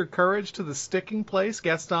 "Screw your courage to the sticking place."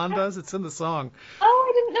 Gaston does. It's in the song. Oh,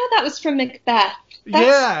 I didn't know that was from Macbeth.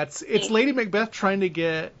 It's Lady Macbeth trying to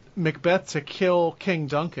get Macbeth to kill King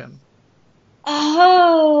Duncan.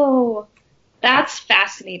 Oh, that's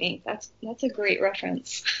fascinating. That's a great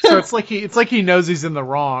reference. So it's like he knows he's in the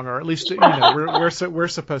wrong, or at least we're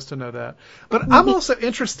supposed to know that. But I'm also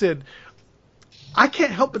interested. I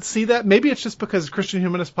can't help but see that. Maybe it's just because Christian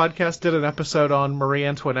Humanist Podcast did an episode on Marie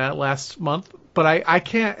Antoinette last month, but I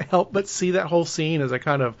can't help but see that whole scene as a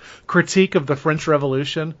kind of critique of the French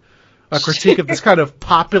Revolution, a critique of this kind of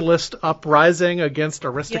populist uprising against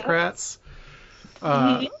aristocrats.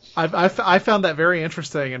 Yeah. I found that very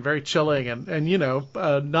interesting and very chilling,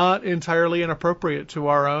 and not entirely inappropriate to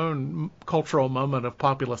our own cultural moment of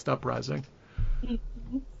populist uprising.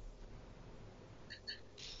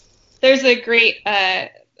 There's a great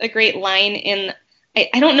line in,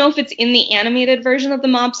 I don't know if it's in the animated version of the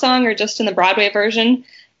mob song or just in the Broadway version,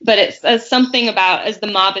 but it says something about, as the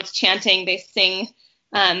mob is chanting, they sing,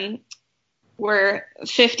 we're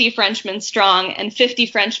 50 Frenchmen strong and 50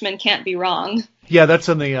 Frenchmen can't be wrong. Yeah, that's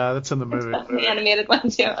in the movie. That's in the animated one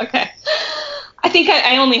too. Okay. I think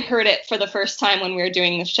I only heard it for the first time when we were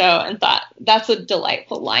doing the show and thought that's a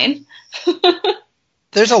delightful line.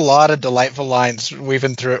 There's a lot of delightful lines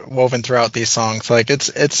woven throughout these songs. Like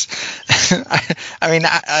it's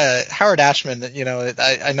Howard Ashman,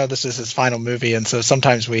 I know this is his final movie, and so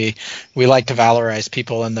sometimes we like to valorize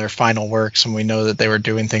people in their final works when we know that they were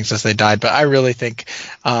doing things as they died. But I really think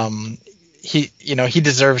he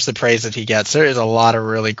deserves the praise that he gets. There is a lot of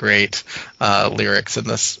really great lyrics in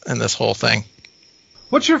this whole thing.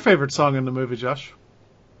 What's your favorite song in the movie, Josh?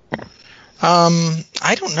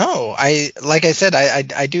 I don't know. Like I said,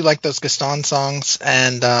 I do like those Gaston songs,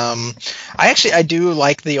 and I do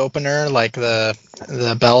like the opener, like the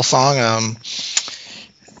Belle song.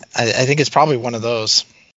 I think it's probably one of those.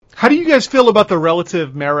 How do you guys feel about the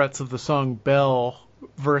relative merits of the song Belle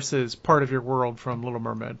versus Part of Your World from Little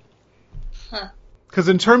Mermaid? Because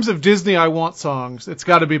in terms of Disney I Want songs, it's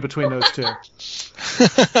got to be between those two.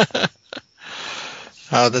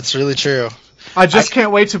 Oh, that's really true. I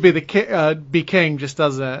can't wait to be be king. Just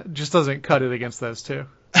doesn't cut it against those two.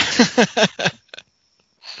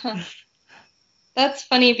 That's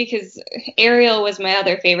funny because Ariel was my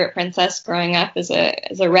other favorite princess growing up as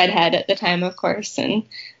a redhead at the time, of course, and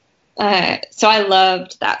so I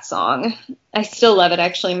loved that song. I still love it.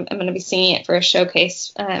 Actually, I'm going to be singing it for a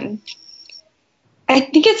showcase. I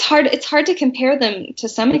think it's hard. It's hard to compare them to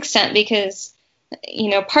some extent because,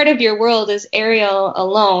 part of your world is Ariel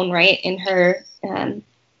alone, right, in her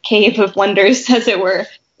cave of wonders, as it were,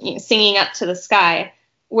 singing up to the sky.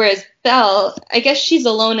 Whereas Belle, I guess she's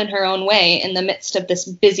alone in her own way in the midst of this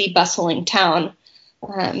busy, bustling town,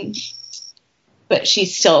 but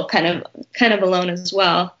she's still kind of alone as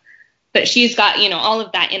well. But she's got, all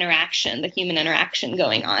of that interaction, the human interaction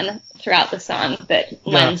going on throughout the song that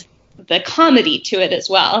lends the comedy to it as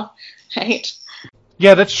well, right?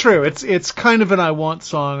 Yeah, that's true. It's kind of an I Want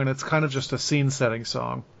song, and it's kind of just a scene-setting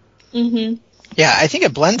song. Mm-hmm. Yeah, I think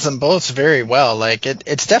it blends them both very well. Like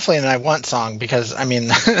it's definitely an I Want song because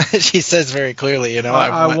she says very clearly,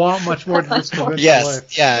 I want much more than this provincial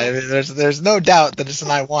life. Yeah, there's no doubt that it's an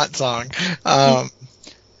I Want song.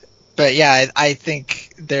 But yeah, I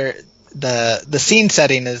think the scene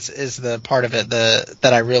setting is the part of it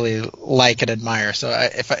that I really like and admire. So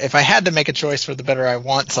if I had to make a choice for the better I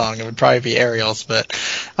Want song, it would probably be Ariel's. But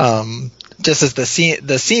just as the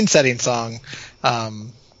scene setting song,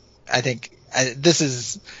 I think. This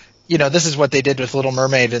is what they did with Little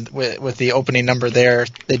Mermaid and with the opening number there.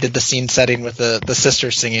 They did the scene setting with the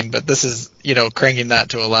sisters singing, but this is, cranking that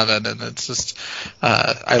to 11. And it's just,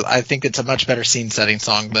 I think it's a much better scene setting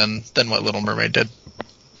song than what Little Mermaid did.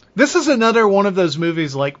 This is another one of those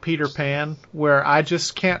movies like Peter Pan where I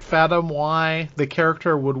just can't fathom why the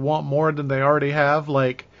character would want more than they already have.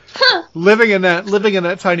 Like, living in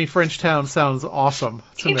that tiny French town sounds awesome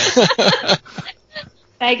to me.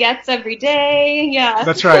 Baguettes every day, yeah.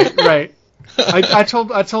 That's right. I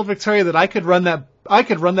told Victoria that I could run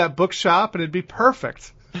that bookshop and it'd be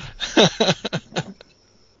perfect.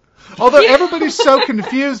 Although everybody's so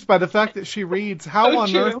confused by the fact that she reads, how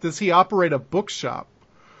on earth does he operate a bookshop?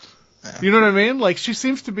 You know what I mean? Like, she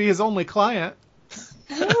seems to be his only client.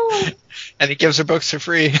 Oh. And he gives her books for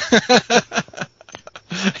free.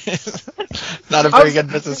 Not a very good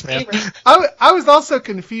businessman. I was also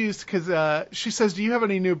confused because she says, do you have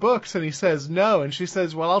any new books? And he says, no. And she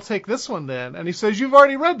says, well, I'll take this one then. And he says, you've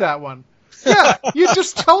already read that one. Yeah, you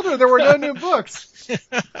just told her there were no new books.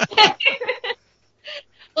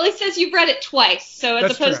 Well, he says you've read it twice. So as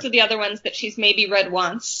That's opposed correct. to the other ones that she's maybe read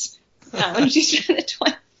once, she's read it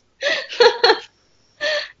twice.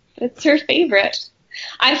 It's her favorite.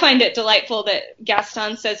 I find it delightful that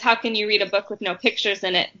Gaston says, how can you read a book with no pictures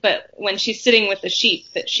in it? But when she's sitting with the sheep,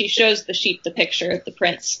 that she shows the sheep the picture of the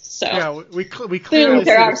prince. So Yeah, we clearly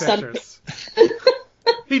there see are the pictures.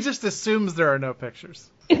 He just assumes there are no pictures.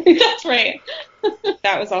 That's right.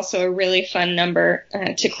 That was also a really fun number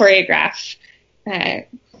to choreograph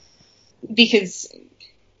because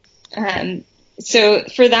so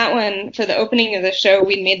for that one, for the opening of the show,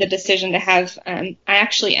 we made the decision to have I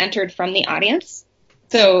actually entered from the audience.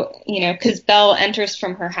 So, because Belle enters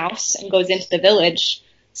from her house and goes into the village.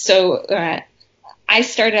 So I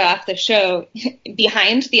started off the show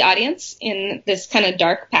behind the audience in this kind of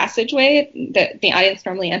dark passageway that the audience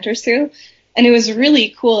normally enters through. And it was a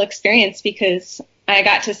really cool experience because I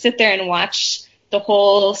got to sit there and watch the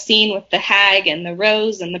whole scene with the hag and the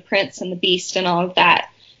rose and the prince and the beast and all of that.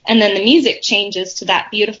 And then the music changes to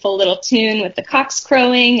that beautiful little tune with the cocks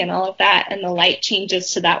crowing and all of that. And the light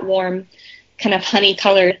changes to that warm kind of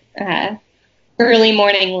honey-colored early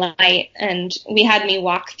morning light, and we had me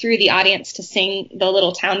walk through the audience to sing the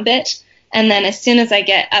little town bit, and then as soon as I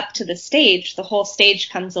get up to the stage, the whole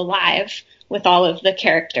stage comes alive with all of the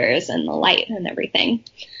characters and the light and everything.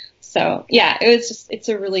 So, yeah, it's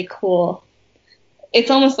a really cool,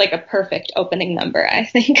 it's almost like a perfect opening number, I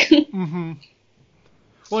think. Mm-hmm.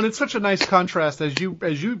 Well, and it's such a nice contrast, as you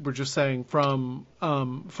were just saying, from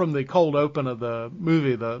the cold open of the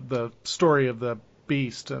movie, the story of the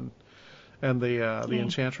beast and the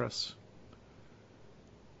enchantress.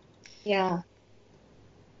 Yeah.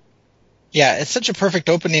 Yeah, it's such a perfect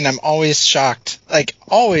opening. I'm always shocked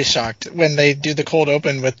when they do the cold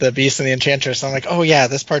open with the beast and the enchantress. I'm like, oh yeah,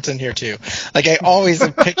 this part's in here too. Like I always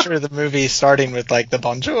picture the movie starting with like the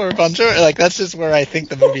bonjour. Like that's just where I think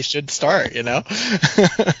the movie should start,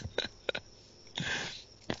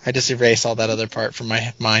 I just erase all that other part from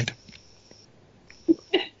my mind.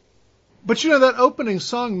 But that opening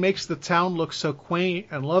song makes the town look so quaint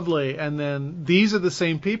and lovely, and then these are the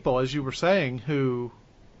same people, as you were saying, who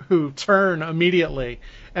turn immediately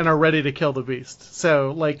and are ready to kill the beast.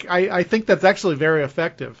 So, I think that's actually very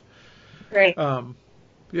effective. Right. And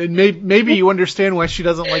maybe you understand why she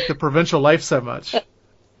doesn't like the provincial life so much.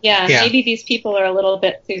 Yeah, Yeah. maybe these people are a little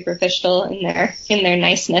bit superficial in their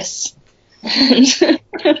niceness.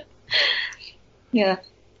 Yeah.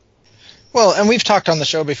 Well, and we've talked on the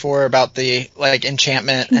show before about the like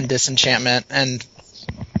enchantment and disenchantment, and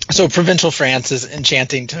so provincial France is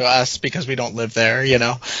enchanting to us because we don't live there, you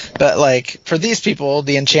know. But like for these people,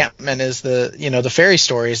 the enchantment is the fairy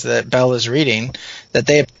stories that Belle is reading that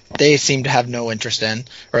they seem to have no interest in,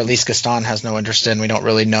 or at least Gaston has no interest in. We don't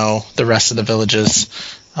really know the rest of the village's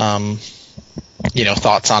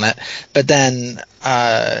thoughts on it. But then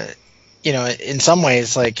in some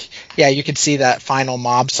ways, like, yeah, you could see that final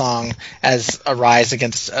mob song as a rise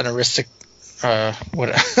against an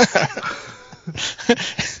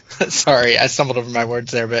sorry, I stumbled over my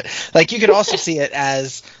words there, but like you could also see it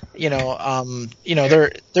as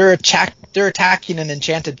they're attacking an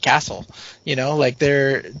enchanted castle, like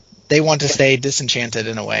they want to stay disenchanted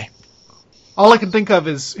in a way. All I can think of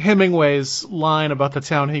is Hemingway's line about the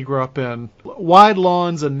town he grew up in: wide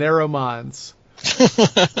lawns and narrow minds.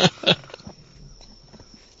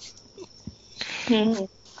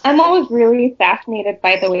 I'm always really fascinated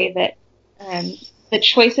by the way that the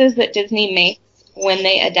choices that Disney makes when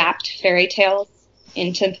they adapt fairy tales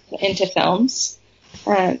into films.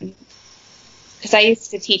 Because I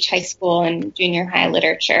used to teach high school and junior high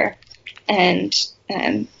literature, and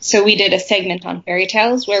so we did a segment on fairy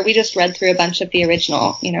tales where we just read through a bunch of the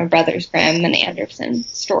original, Brothers Grimm and Andersen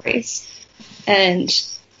stories. And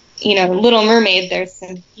Little Mermaid, there's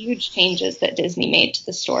some huge changes that Disney made to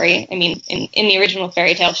the story. I mean, in the original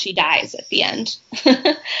fairy tale, she dies at the end.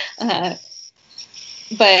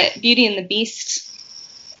 But Beauty and the Beast,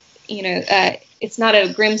 it's not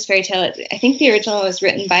a Grimm's fairy tale. I think the original was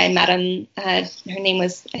written by Madame, her name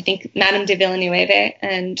was, I think, Madame de Villeneuve,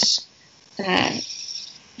 and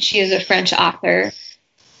she is a French author.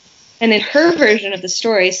 And in her version of the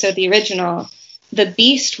story, so the original, the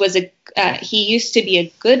Beast was he used to be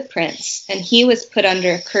a good prince, and he was put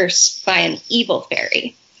under a curse by an evil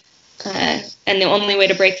fairy. And the only way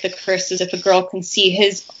to break the curse is if a girl can see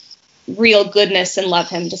his real goodness and love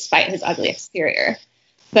him despite his ugly exterior.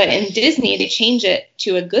 But in Disney, they change it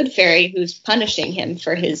to a good fairy who's punishing him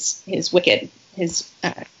for his wicked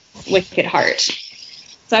heart.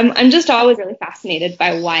 So I'm just always really fascinated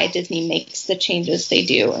by why Disney makes the changes they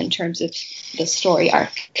do in terms of the story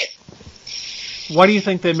arc. Why do you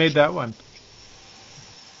think they made that one?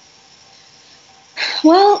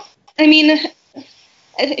 Well, I mean,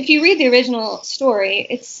 if you read the original story,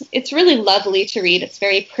 it's really lovely to read. It's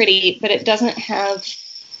very pretty, but it doesn't have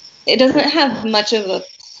much of a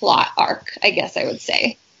plot arc, I guess I would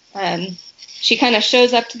say. She kind of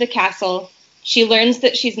shows up to the castle. She learns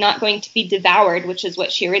that she's not going to be devoured, which is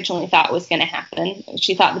what she originally thought was going to happen.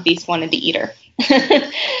 She thought the Beast wanted to eat her.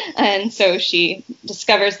 And so she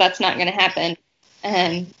discovers that's not going to happen.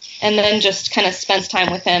 And then just kind of spends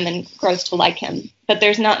time with him and grows to like him. But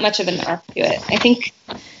there's not much of an arc to it. I think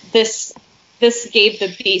this gave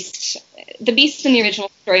the Beast in the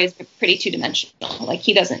original story is pretty two-dimensional. Like,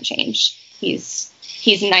 he doesn't change. He's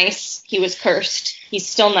nice. He was cursed. He's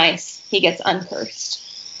still nice. He gets uncursed.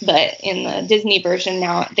 But in the Disney version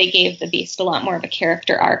now, they gave the Beast a lot more of a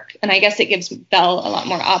character arc. And I guess it gives Belle a lot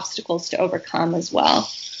more obstacles to overcome as well.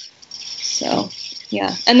 So,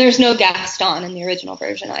 yeah. And there's no Gaston in the original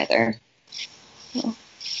version either. So.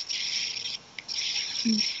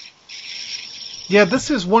 Yeah, this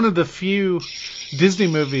is one of the few Disney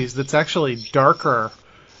movies that's actually darker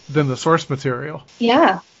than the source material.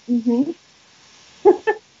 Yeah. Mm-hmm.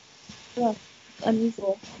 Yeah,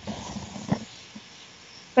 unusual.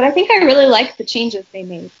 But I think I really liked the changes they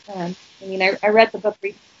made. I read the book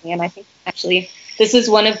recently, and I think actually this is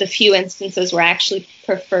one of the few instances where I actually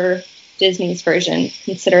prefer Disney's version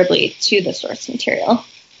considerably to the source material.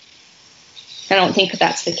 I don't think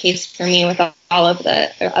that's the case for me with all of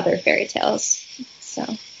the other fairy tales. So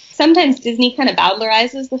sometimes Disney kind of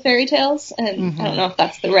bowdlerizes the fairy tales, and I don't know if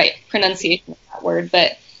that's the right pronunciation of that word,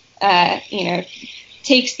 but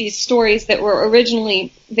takes these stories that were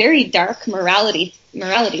originally very dark morality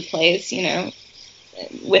plays,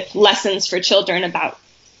 with lessons for children about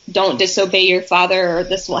don't disobey your father or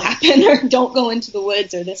this will happen, or don't go into the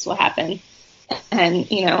woods or this will happen. And,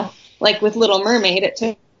 like with Little Mermaid, it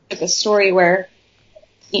took a story where,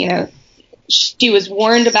 she was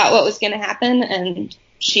warned about what was going to happen and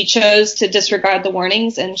she chose to disregard the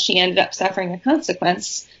warnings and she ended up suffering a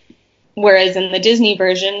consequence. Whereas in the Disney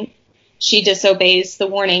version, she disobeys the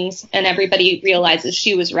warnings and everybody realizes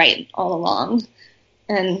she was right all along.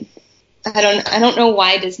 And I don't know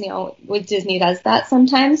why Disney does that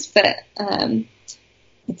sometimes, but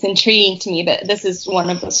it's intriguing to me. But this is one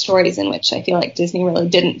of the stories in which I feel like Disney really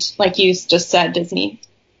didn't, like you just said, Disney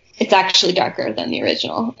it's actually darker than the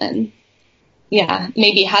original, and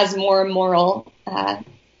maybe has more moral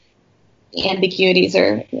ambiguities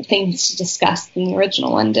or things to discuss than the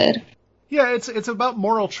original one did. Yeah, it's about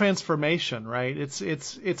moral transformation, right?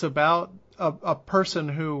 It's about a person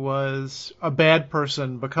who was a bad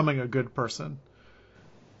person becoming a good person.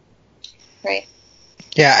 Right.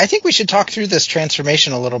 Yeah, I think we should talk through this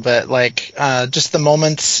transformation a little bit, like just the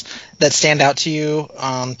moments that stand out to you,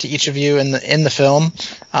 to each of you in the film,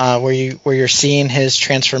 where you're seeing his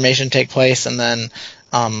transformation take place, and then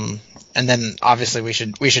obviously we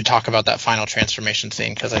should talk about that final transformation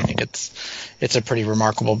scene, because I think it's a pretty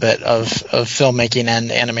remarkable bit of filmmaking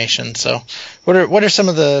and animation. So, what are some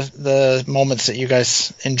of the moments that you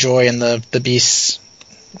guys enjoy in the Beast's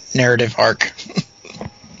narrative arc?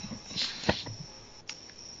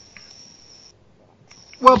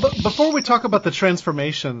 Well, but before we talk about the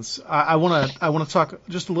transformations, I want to talk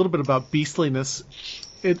just a little bit about beastliness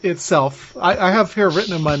itself. I have here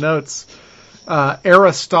written in my notes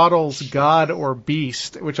Aristotle's God or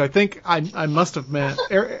Beast, which I think I must have meant.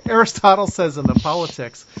 Aristotle says in the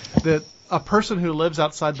Politics that a person who lives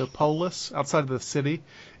outside the polis, outside of the city,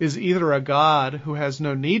 is either a god who has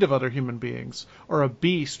no need of other human beings, or a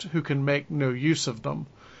beast who can make no use of them.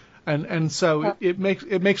 And so it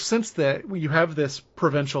makes sense that you have this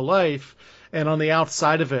provincial life, and on the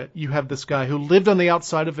outside of it, you have this guy who lived on the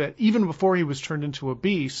outside of it even before he was turned into a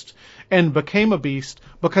beast, and became a beast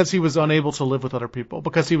because he was unable to live with other people,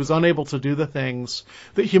 because he was unable to do the things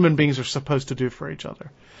that human beings are supposed to do for each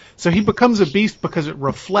other. So he becomes a beast because it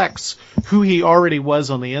reflects who he already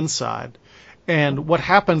was on the inside. And what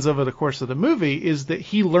happens over the course of the movie is that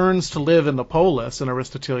he learns to live in the polis, in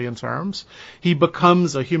Aristotelian terms. He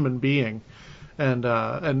becomes a human being. And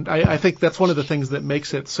I think that's one of the things that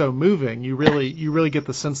makes it so moving. You really get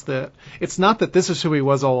the sense that it's not that this is who he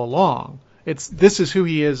was all along. This is who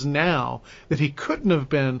he is now, that he couldn't have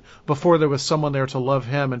been before there was someone there to love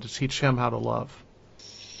him and to teach him how to love.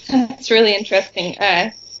 It's really interesting.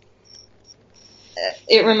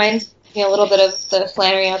 It reminds me a little bit of the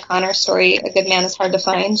Flannery O'Connor story, A Good Man is Hard to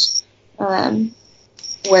Find,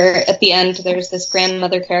 where at the end there's this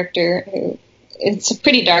grandmother character who, it's a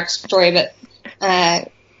pretty dark story, but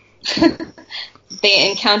they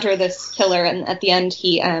encounter this killer, and at the end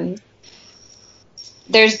he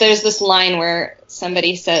there's this line where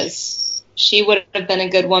somebody says she would have been a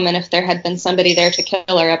good woman if there had been somebody there to kill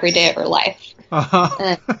her every day of her life.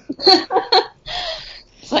 Uh-huh.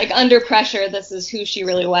 It's like, under pressure, this is who she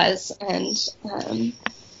really was. And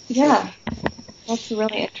that's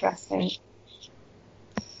really interesting.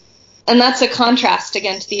 And that's a contrast,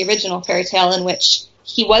 again, to the original fairy tale, in which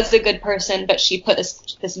he was a good person, but she put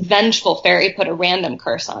this vengeful fairy put a random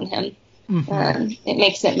curse on him. Mm-hmm. It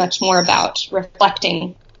makes it much more about reflecting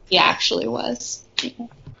who he actually was.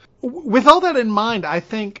 With all that in mind, I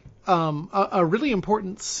think a really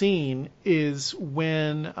important scene is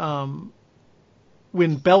when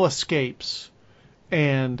Belle escapes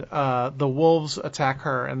and the wolves attack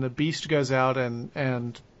her, and the beast goes out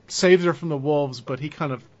and saves her from the wolves, but he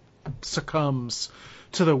kind of succumbs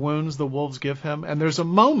to the wounds the wolves give him. And there's a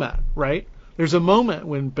moment, right? There's a moment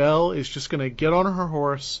when Belle is just going to get on her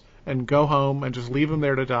horse and go home and just leave him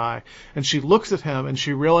there to die. And she looks at him and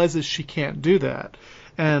she realizes she can't do that.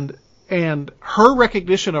 And her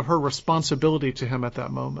recognition of her responsibility to him at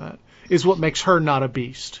that moment is what makes her not a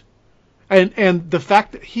beast. And the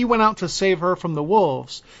fact that he went out to save her from the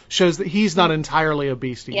wolves shows that he's not entirely a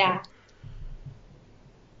beast either. Yeah.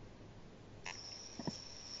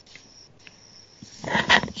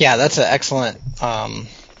 Yeah, that's an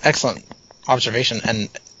excellent observation. And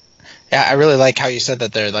yeah, I really like how you said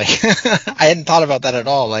that there. Like, I hadn't thought about that at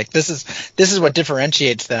all. Like, this is what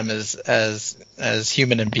differentiates them as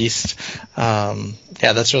human and beast. Yeah,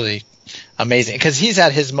 that's really amazing, because he's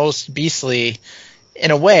at his most beastly. In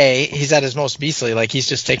a way, he's at his most beastly. Like, he's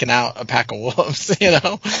just taken out a pack of wolves, you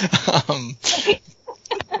know.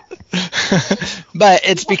 But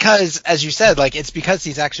it's because, as you said, like, it's because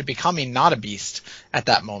he's actually becoming not a beast at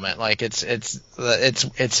that moment. Like, it's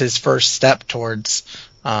his first step towards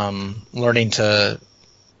learning to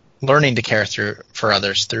care for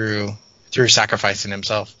others through sacrificing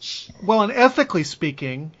himself. Well, and ethically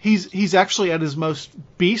speaking, he's actually at his most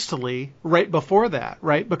beastly right before that,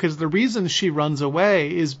 right? Because the reason she runs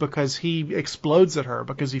away is because he explodes at her,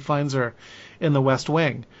 because he finds her in the West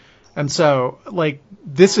Wing. And so, like,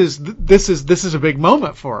 this is a big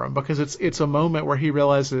moment for him, because it's a moment where he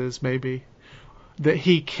realizes maybe that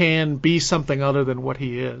he can be something other than what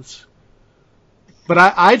he is. But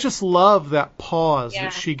I just love that pause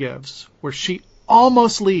that she gives, where she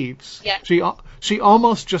almost leaves. Yeah. She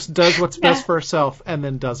almost just does what's best for herself and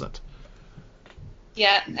then doesn't.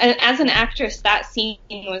 Yeah, and as an actress, that scene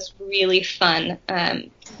was really fun.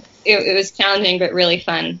 It was challenging, but really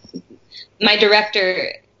fun. My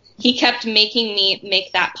director, he kept making me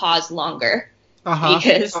make that pause longer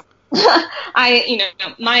because I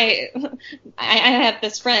have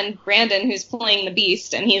this friend, Brandon, who's playing the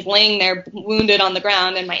Beast, and he's laying there wounded on the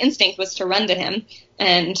ground, and my instinct was to run to him.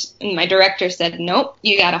 And my director said, nope,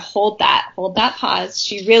 you got to hold that pause.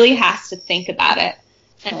 She really has to think about it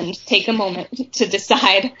and take a moment to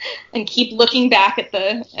decide, and keep looking back at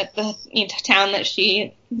the town that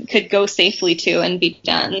she could go safely to and be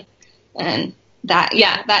done. And that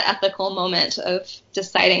ethical moment of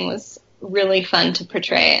deciding was really fun to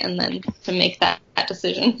portray, and then to make that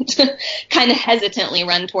decision to kind of hesitantly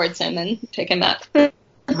run towards him and pick him up.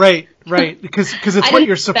 Right, because it's what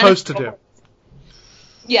you're supposed to do.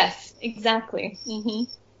 Yes, exactly. Mm-hmm.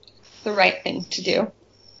 The right thing to do.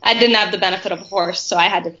 I didn't have the benefit of a horse, so I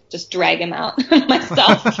had to just drag him out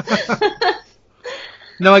myself.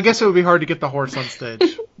 No, I guess it would be hard to get the horse on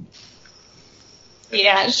stage.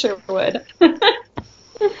 Yeah, it sure would.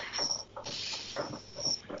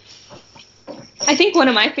 I think one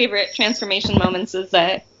of my favorite transformation moments is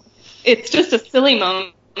that it's just a silly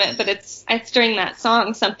moment, but it's during that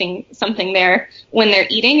song, something there, when they're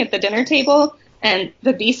eating at the dinner table, and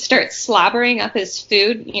the Beast starts slobbering up his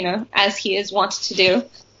food, as he is wont to do.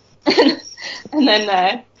 And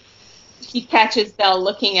then he catches Belle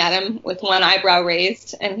looking at him with one eyebrow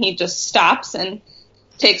raised, and he just stops and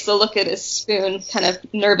takes a look at his spoon kind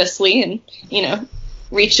of nervously and,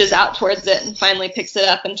 reaches out towards it and finally picks it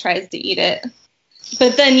up and tries to eat it.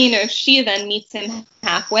 But then, she then meets him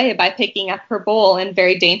halfway by picking up her bowl and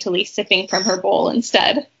very daintily sipping from her bowl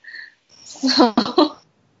instead. So,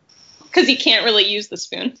 because he can't really use the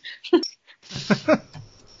spoon.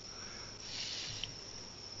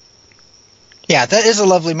 Yeah, that is a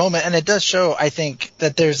lovely moment, and it does show, I think,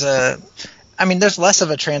 that there's less of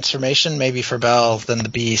a transformation maybe for Belle than the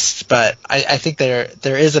Beast, but I think there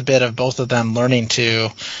is a bit of both of them learning to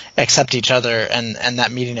accept each other, and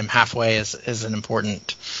that meeting him halfway is an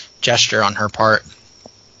important gesture on her part.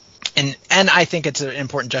 And I think it's an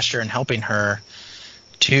important gesture in helping her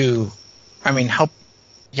to, helping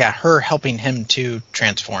him to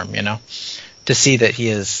transform, to see that he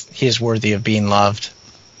is worthy of being loved.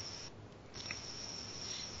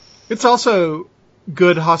 It's also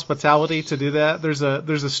good hospitality to do that. There's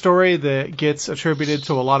a story that gets attributed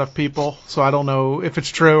to a lot of people, so I don't know if it's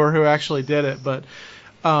true or who actually did it, but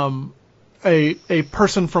a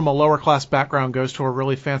person from a lower class background goes to a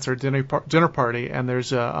really fancy dinner party, and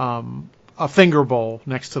there's a finger bowl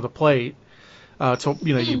next to the plate.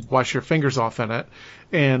 You wash your fingers off in it,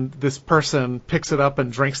 and this person picks it up and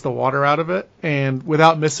drinks the water out of it, and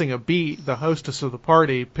without missing a beat, the hostess of the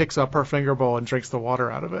party picks up her finger bowl and drinks the water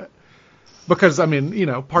out of it. Because,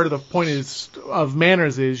 part of the point of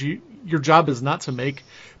manners is your job is not to make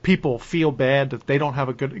people feel bad that they don't have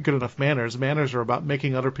a good enough manners. Manners are about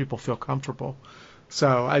making other people feel comfortable.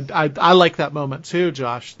 So I like that moment too,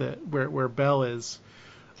 Josh, that where Belle is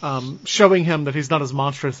showing him that he's not as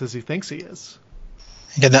monstrous as he thinks he is.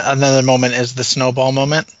 Another moment is the snowball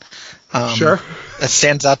moment. Sure. That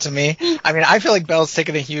stands out to me. I feel like Belle's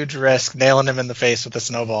taking a huge risk nailing him in the face with a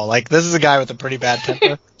snowball. Like, this is a guy with a pretty bad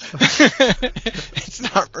temper. It's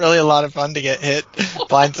not really a lot of fun to get hit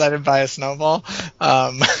blindsided by a snowball.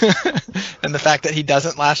 And the fact that he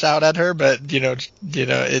doesn't lash out at her, but,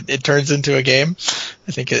 it turns into a game.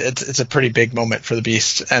 I think it's a pretty big moment for the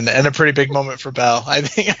Beast and a pretty big moment for Belle. I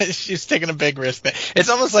think she's taking a big risk. It's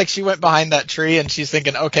almost like she went behind that tree and she's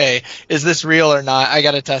thinking, okay, is this real or not? I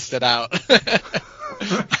got to test it out.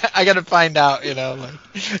 I got to find out, if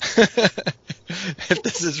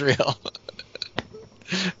this is real.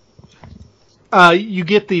 You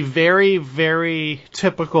get the very, very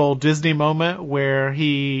typical Disney moment where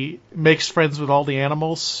he makes friends with all the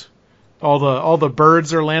animals. All the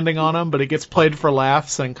birds are landing on him, but it gets played for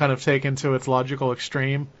laughs and kind of taken to its logical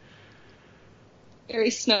extreme. Very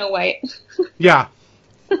Snow White. Yeah.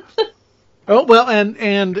 Oh, well,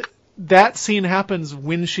 and that scene happens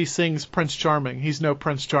when she sings Prince Charming. He's no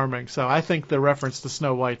Prince Charming, so I think the reference to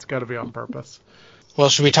Snow White's got to be on purpose. Well,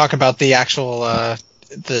 should we talk about the actual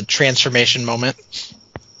the transformation moment?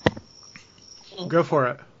 Go for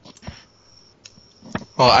it.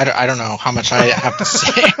 Well, I don't know how much I have to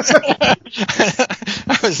say.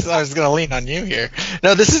 I was going to lean on you here.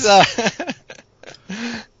 No, this is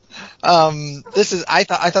I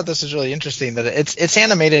thought this was really interesting that it's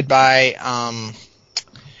animated by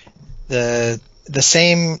the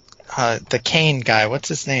same the Kane guy. What's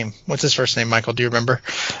his name? What's his first name, Michael? Do you remember?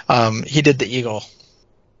 He did the Eagle.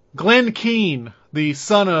 Glenn Keane, the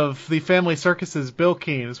son of the Family Circus's Bill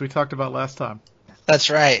Keane, as we talked about last time. That's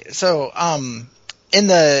right. So,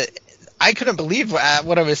 I couldn't believe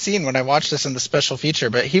what I was seeing when I watched this in the special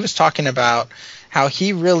feature, but he was talking about how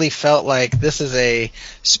he really felt like this is a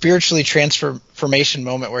spiritually transformation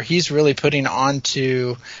moment where he's really putting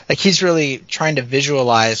onto, like he's really trying to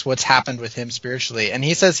visualize what's happened with him spiritually. And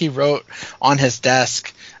he says he wrote on his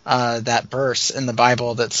desk that verse in the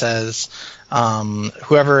Bible that says,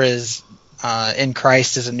 whoever is in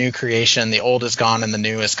Christ is a new creation, the old is gone and the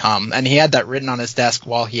new has come. And he had that written on his desk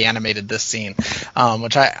while he animated this scene,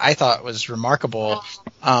 which I thought was remarkable.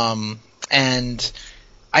 And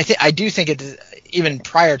I do think it, even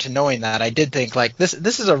prior to knowing that, I did think like this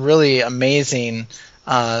is a really amazing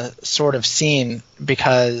sort of scene,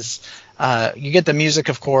 because you get the music,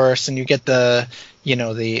 of course, and you get the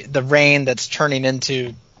rain that's turning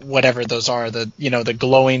into whatever those are, the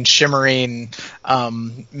glowing, shimmering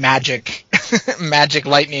magic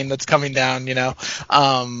lightning that's coming down, but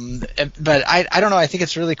I don't know, I think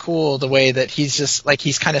it's really cool the way that he's just like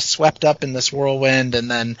he's kind of swept up in this whirlwind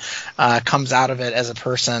and then comes out of it as a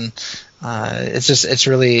person. It's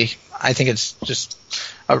really, I think it's just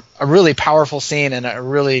a really powerful scene and a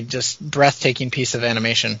really just breathtaking piece of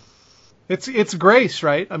animation. It's grace,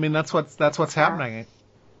 right? I mean, that's what's happening.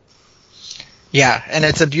 Yeah, and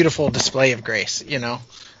it's a beautiful display of grace,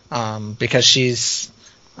 because she's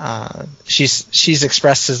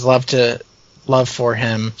expressed his love for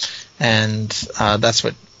him, and that's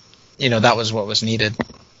what, that was what was needed.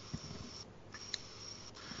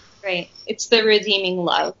 Right. It's the redeeming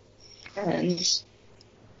love. And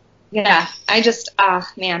yeah, I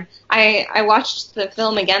watched the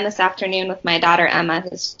film again this afternoon with my daughter Emma,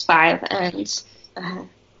 who's 5, and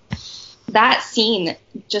that scene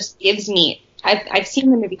just gives me, I've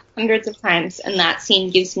seen the movie hundreds of times, and that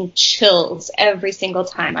scene gives me chills every single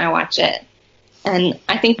time I watch it. And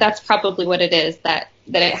I think that's probably what it is, that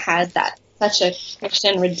it has that such a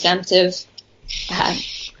Christian redemptive,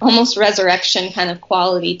 almost resurrection kind of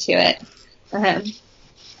quality to it.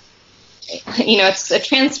 It's a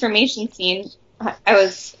transformation scene. I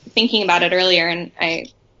was thinking about it earlier, and I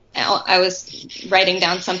was writing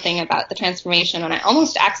down something about the transformation, and I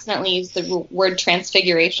almost accidentally used the word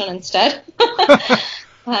transfiguration instead. But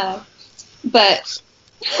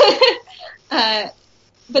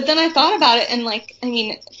then I thought about it, and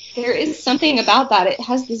there is something about that. It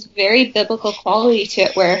has this very biblical quality to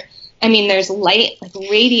it where, there's light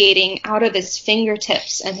radiating out of his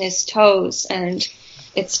fingertips and his toes, and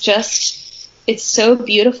it's so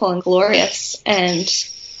beautiful and glorious. And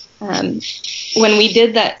when we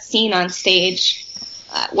did that scene on stage,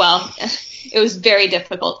 it was very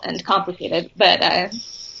difficult and complicated, but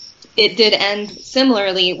it did end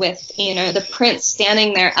similarly with, the prince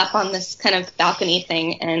standing there up on this kind of balcony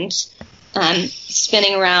thing and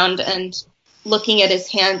spinning around and looking at his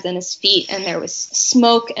hands and his feet, and there was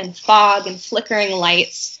smoke and fog and flickering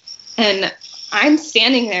lights. And I'm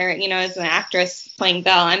standing there, as an actress playing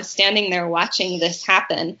Belle, I'm standing there watching this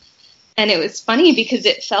happen. And it was funny because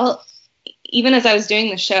it felt, even as I was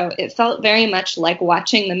doing the show, it felt very much like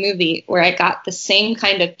watching the movie, where I got the same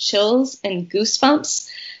kind of chills and goosebumps.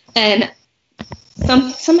 And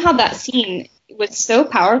somehow that scene was so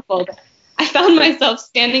powerful that I found myself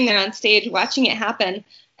standing there on stage watching it happen.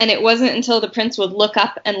 And it wasn't until the prince would look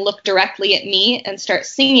up and look directly at me and start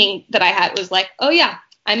singing that I was like, oh yeah,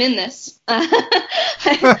 I'm in this.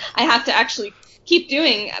 I have to actually keep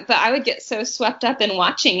doing. But I would get so swept up in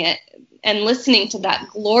watching it and listening to that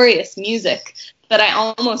glorious music that I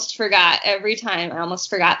almost forgot every time. I almost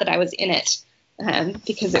forgot that I was in it,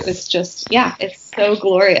 because it was just, it's so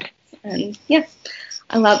glorious. And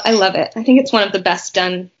I love it. I think it's one of the best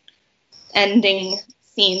done ending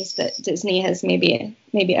scenes that Disney has maybe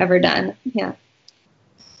ever done. Yeah.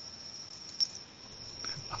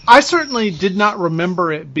 I certainly did not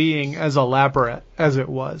remember it being as elaborate as it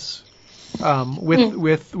was,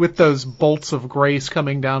 with those bolts of grace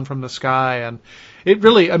coming down from the sky, and it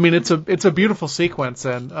really, it's a beautiful sequence.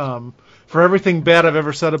 And for everything bad I've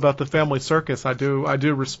ever said about the Family Circus, I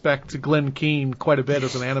do respect Glenn Keane quite a bit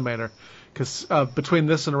as an animator, because between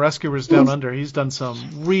this and Rescuers Down Under, he's done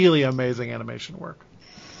some really amazing animation work.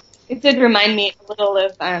 It did remind me a little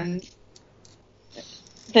of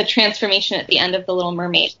the transformation at the end of The Little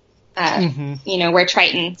Mermaid, where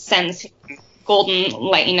Triton sends golden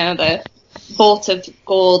light, the bolt of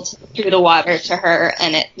gold through the water to her,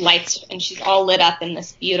 and it lights, and she's all lit up in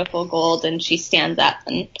this beautiful gold, and she stands up,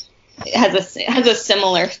 and it has a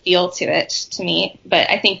similar feel to it to me. But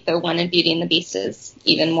I think the one in Beauty and the Beast is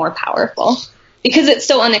even more powerful because it's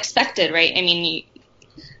so unexpected, right? I mean,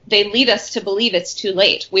 they lead us to believe it's too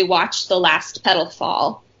late. We watch the last petal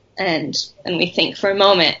fall, and we think for a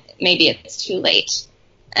moment maybe it's too late.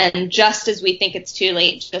 And just as we think it's too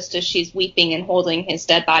late, just as she's weeping and holding his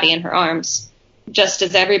dead body in her arms, just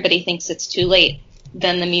as everybody thinks it's too late,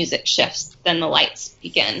 then the music shifts, then the lights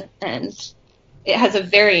begin, and it has a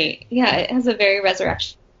very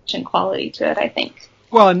resurrection quality to it, I think.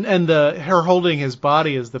 Well, and her holding his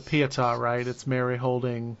body is the Pietà, right? It's Mary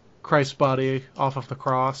holding Christ's body off of the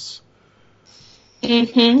cross.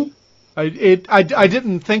 Mm-hmm. I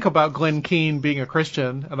didn't think about Glenn Keane being a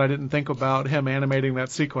Christian, and I didn't think about him animating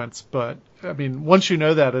that sequence, but, I mean, once you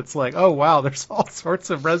know that, it's like, oh, wow, there's all sorts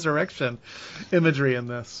of resurrection imagery in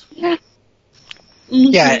this. Yeah.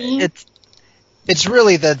 Mm-hmm. Yeah, it's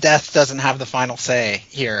really the death doesn't have the final say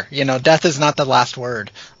here. You know, death is not the last word.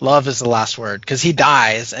 Love is the last word, because he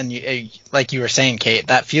dies, and like you were saying, Kate,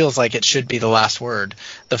 that feels like it should be the last word.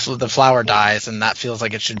 The flower dies, and that feels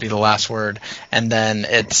like it should be the last word. And then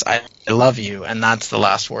it's I love you, and that's the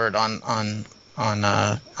last word on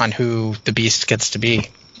who the beast gets to be.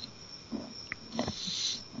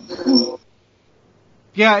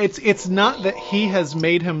 Yeah, it's not that he has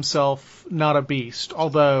made himself not a beast,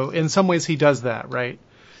 although in some ways he does that, right?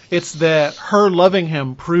 It's that her loving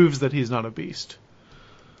him proves that he's not a beast.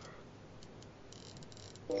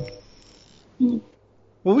 Well,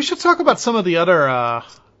 we should talk about some of the other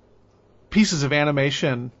pieces of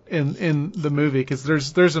animation in the movie, because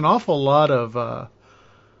there's an awful lot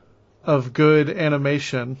of good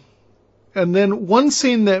animation. And then one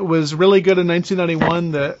scene that was really good in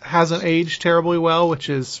 1991 that hasn't aged terribly well, which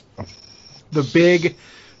is the big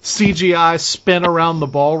CGI spin around the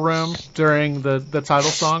ballroom during the title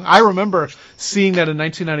song. I remember seeing that in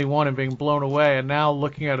 1991 and being blown away, and now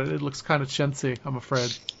looking at it, it looks kind of chintzy, I'm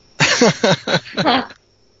afraid.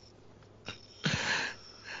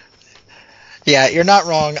 Yeah, you're not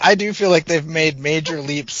wrong. I do feel like they've made major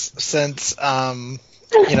leaps since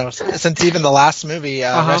since even the last movie,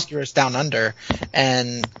 Rescuers Down Under,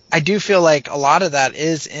 and I do feel like a lot of that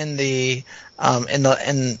is in the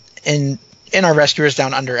in our Rescuers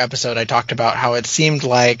Down Under episode. I talked about how it seemed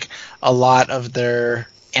like a lot of their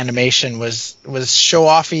animation was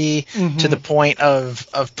show-offy to the point of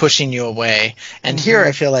pushing you away, and here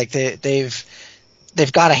I feel like they've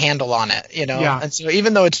got a handle on it, you know. Yeah. And so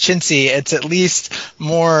even though it's chintzy, it's at least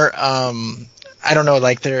more. I don't know,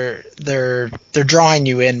 like they're drawing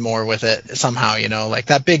you in more with it somehow, you know. Like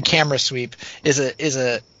that big camera sweep is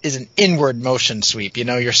an inward motion sweep, you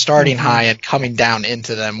know. You're starting high and coming down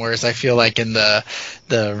into them, whereas I feel like in the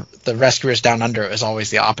Rescuers Down Under, it was always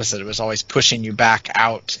the opposite. It was always pushing you back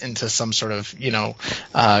out into some sort of,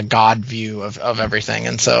 God view of everything.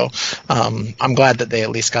 And so I'm glad that they at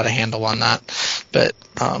least got a handle on that. But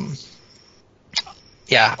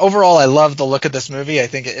yeah, overall, I love the look of this movie. I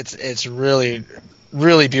think it's really,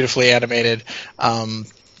 really beautifully animated.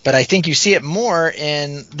 But I think you see it more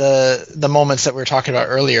in the moments that we were talking about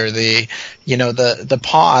earlier. The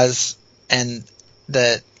pause and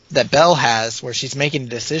that Belle has where she's making a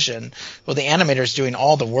decision. Well, the animator's doing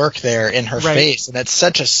all the work there in her face, and it's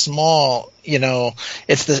such a small,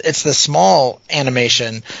 it's the small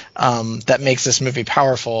animation that makes this movie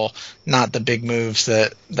powerful, not the big moves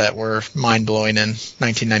that were mind-blowing in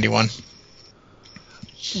 1991.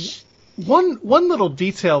 One little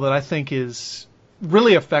detail that I think is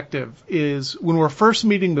really effective is when we're first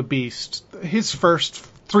meeting the Beast, his first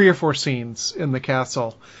 3 or 4 scenes in the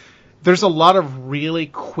castle, there's a lot of really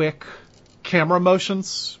quick camera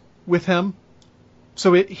motions with him.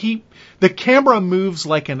 So the camera moves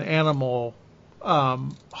like an animal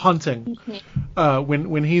hunting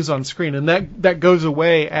when he's on screen, and that goes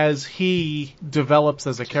away as he develops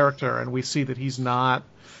as a character, and we see that he's not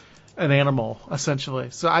an animal essentially.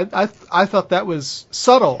 So I thought that was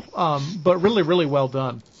subtle, but really, really well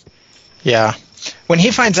done. Yeah. When he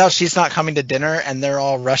finds out she's not coming to dinner and they're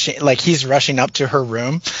all rushing, like he's rushing up to her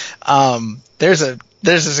room, there's a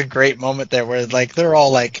great moment there where like they're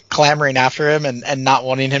all like clamoring after him and not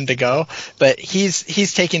wanting him to go, but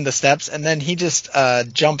he's taking the steps and then he just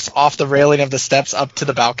jumps off the railing of the steps up to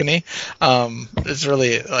the balcony. It's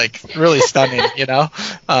really stunning,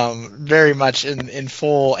 very much in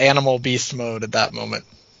full animal beast mode at that moment.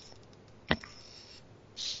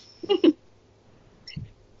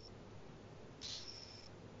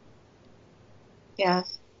 Yeah.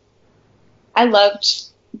 I loved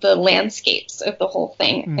the landscapes of the whole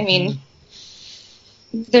thing. Mm-hmm. I mean,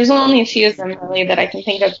 there's only a few of them really that I can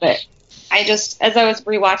think of, but as I was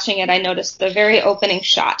rewatching it, I noticed the very opening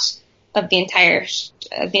shot of the entire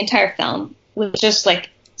film was just like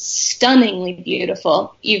stunningly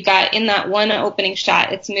beautiful. You've got in that one opening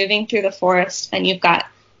shot, it's moving through the forest, and you've got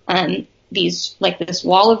this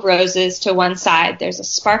wall of roses to one side. There's a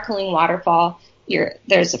sparkling waterfall.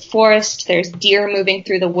 There's a forest. There's deer moving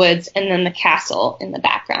through the woods, and then the castle in the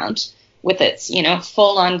background with its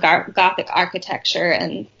full-on Gothic architecture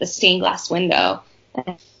and the stained glass window.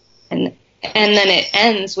 And then it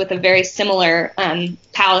ends with a very similar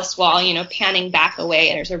palace wall, panning back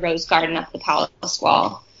away. There's a rose garden up the palace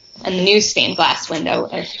wall, and the new stained glass window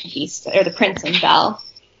of the Prince and Belle.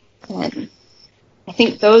 And I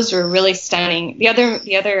think those were really stunning. The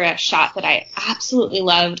other shot that I absolutely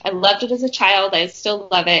loved, I loved it as a child, I still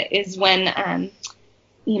love it, is when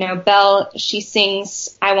Belle, she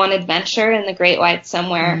sings "I Want Adventure" in the Great Wide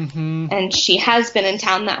Somewhere, and she has been in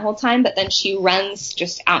town that whole time, but then she runs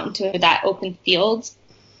just out into that open field,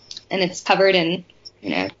 and it's covered in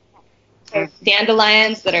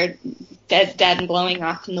dandelions that are dead and blowing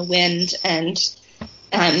off in the wind, and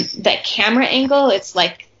that camera angle, it's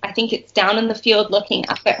like, I think it's down in the field looking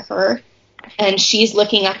up at her, and she's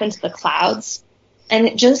looking up into the clouds. And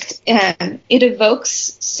it just, it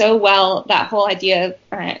evokes so well that whole idea of,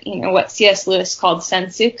 what C.S. Lewis called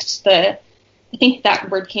Sehnsucht. I think that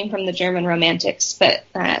word came from the German Romantics, but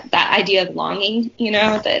that idea of longing,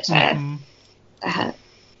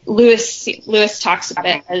 Lewis talks about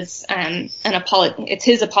it as it's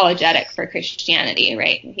his apologetic for Christianity,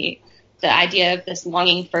 right? The idea of this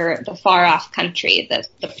longing for the far-off country,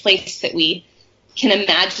 the place that we can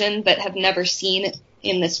imagine but have never seen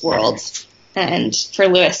in this world. And for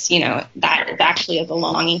Lewis, that actually is a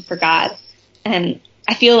longing for God. And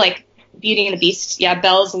I feel like Beauty and the Beast,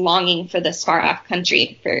 Belle's longing for this far-off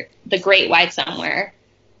country, for the Great Wide Somewhere,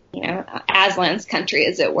 Aslan's country,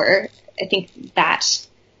 as it were. I think that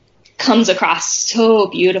comes across so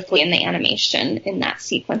beautifully in the animation in that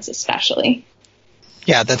sequence, especially.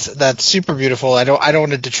 Yeah, that's super beautiful. I don't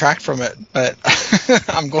want to detract from it, but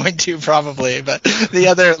I'm going to probably. But the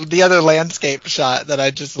other landscape shot that I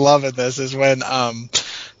just love in this is when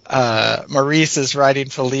Maurice is riding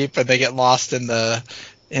Philippe and they get lost in the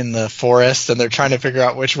forest and they're trying to figure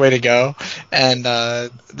out which way to go. And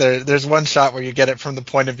there's one shot where you get it from the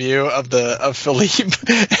point of view of Philippe,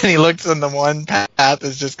 and he looks, and the one path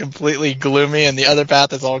is just completely gloomy, and the other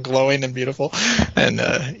path is all glowing and beautiful. And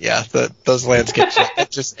those landscape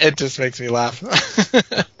shots, it just makes me laugh.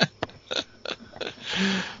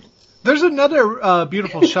 There's another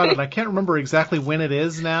beautiful shot, and I can't remember exactly when it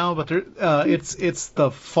is now, but it's the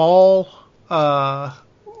fall,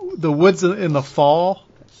 the woods in the fall.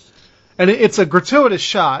 And it's a gratuitous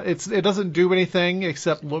shot. It doesn't do anything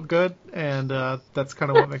except look good, and that's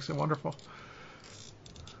kind of what makes it wonderful.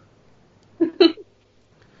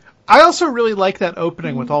 I also really like that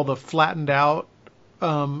opening with all the flattened out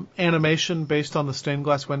animation based on the stained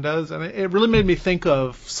glass windows, and it really made me think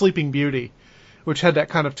of Sleeping Beauty, which had that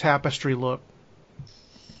kind of tapestry look.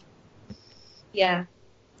 Yeah.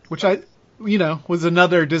 Which was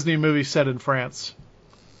another Disney movie set in France.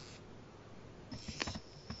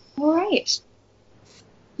 All right.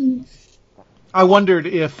 I wondered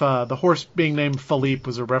if the horse being named Philippe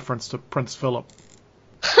was a reference to Prince Philip,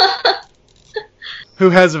 who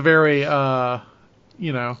has a very,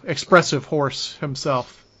 expressive horse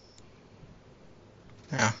himself.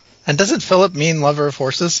 Yeah. And doesn't Philip mean lover of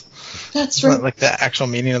horses? That's right. Like the actual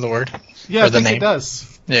meaning of the word? Yeah, I think it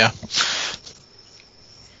does. Yeah.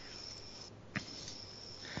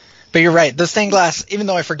 But you're right. The stained glass, even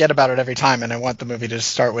though I forget about it every time, and I want the movie to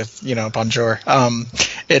start with, bonjour.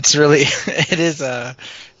 It's really, it is the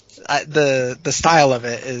style of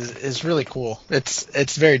it is really cool.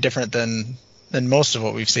 It's very different than most of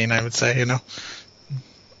what we've seen, I would say,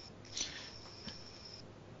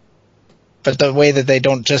 But the way that they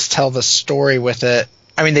don't just tell the story with it,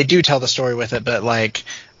 I mean, they do tell the story with it, but like,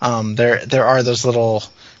 there are those little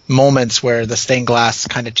moments where the stained glass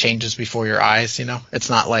kind of changes before your eyes. It's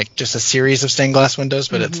not like just a series of stained glass windows,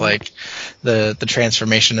 but it's like the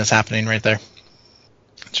transformation is happening right there.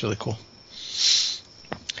 It's really cool.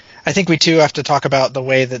 I think we too have to talk about the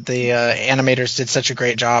way that the animators did such a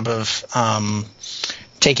great job of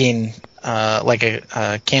taking like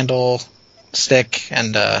a candle stick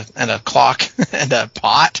and a clock and a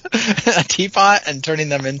pot, a teapot, and turning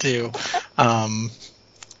them into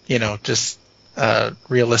just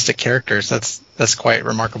realistic characters. That's quite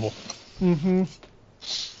remarkable. Mm-hmm.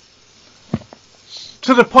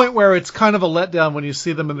 To the point where it's kind of a letdown when you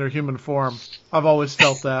see them in their human form. I've always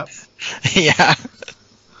felt that. Yeah.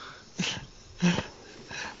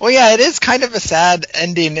 Well, yeah, it is kind of a sad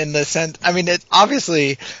ending in the sense. I mean, it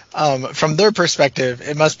obviously, from their perspective,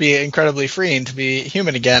 it must be incredibly freeing to be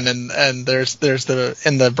human again. And there's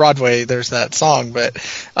in the Broadway, there's that song, but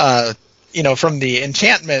from the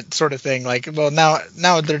enchantment sort of thing, like, well,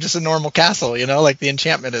 now they're just a normal castle, like the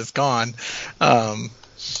enchantment is gone.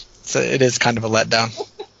 So it is kind of a letdown.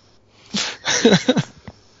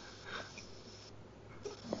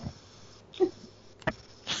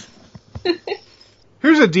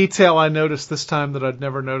 Here's a detail I noticed this time that I'd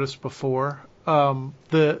never noticed before.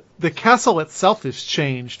 The castle itself is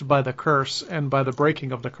changed by the curse and by the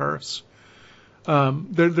breaking of the curse.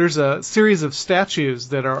 There's a series of statues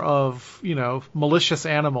that are of, malicious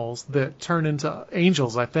animals that turn into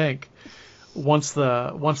angels, I think, once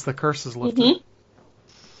the curse is lifted. Mm-hmm.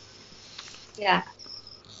 Yeah.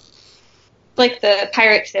 Like the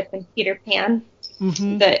pirate ship in Peter Pan,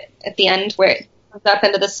 that at the end where it goes up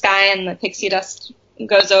into the sky and the pixie dust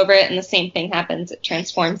goes over it and the same thing happens. It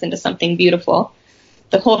transforms into something beautiful.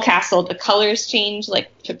 The whole castle, the colors change, like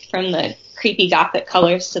from the creepy gothic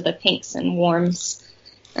colors to the pinks and warms.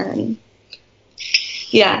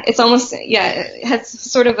 It's almost, it has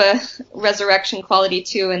sort of a resurrection quality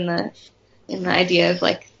too in the idea of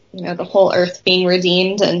like, the whole earth being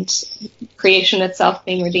redeemed and creation itself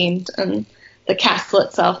being redeemed, and the castle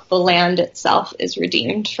itself, the land itself is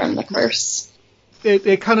redeemed from the curse.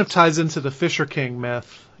 It kind of ties into the Fisher King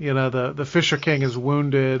myth. The Fisher King is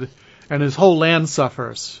wounded and his whole land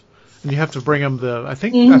suffers. And you have to bring him I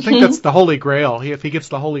think that's the Holy Grail. If he gets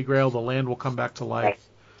the Holy Grail, the land will come back to life. Right.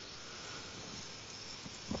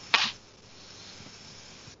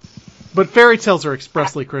 But fairy tales are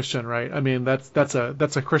expressly Christian, right? I mean, that's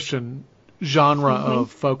a Christian genre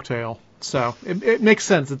of folktale. So it makes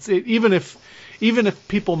sense. Even if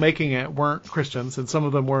people making it weren't Christians, and some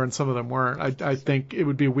of them were and some of them weren't, I think it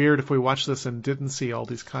would be weird if we watched this and didn't see all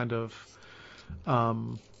these kind of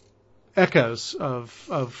echoes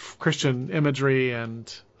of Christian imagery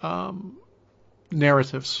and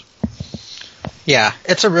narratives. Yeah,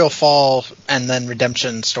 it's a real fall and then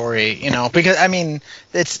redemption story, because I mean,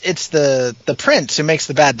 it's the prince who makes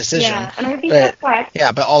the bad decision. Yeah, and I think that's why.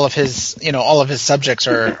 Yeah, but all of his subjects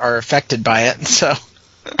are affected by it, so.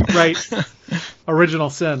 Right. Original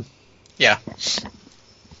sin. Yeah.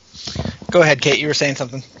 Go ahead, Kate. You were saying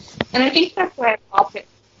something. And I think that's why I balked it.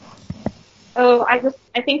 I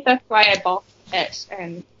think that's why I balked it.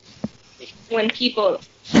 When people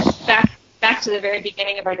back to the very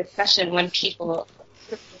beginning of our discussion, when people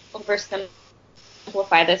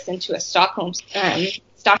oversimplify this into a Stockholm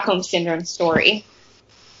syndrome story,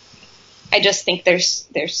 I just think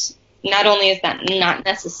there's not only is that not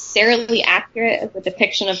necessarily accurate as a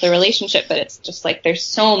depiction of the relationship, but it's just like there's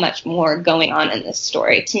so much more going on in this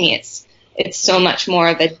story. To me, it's so much more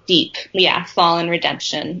of a deep, fall and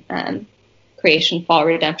redemption, creation, fall,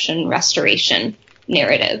 redemption, restoration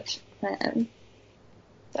narrative.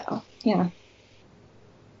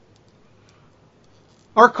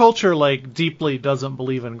 Our culture, deeply doesn't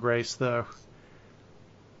believe in grace, though.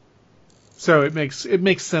 So it makes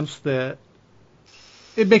sense that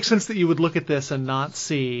you would look at this and not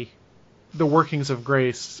see the workings of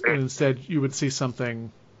grace, and instead you would see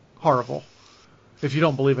something horrible if you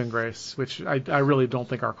don't believe in grace, which I really don't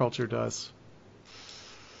think our culture does.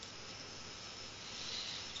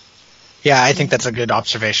 Yeah, I think that's a good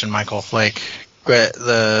observation, Michael.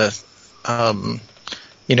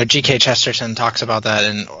 G.K. Chesterton talks about that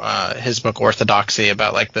in his book Orthodoxy,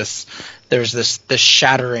 about there's this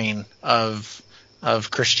shattering of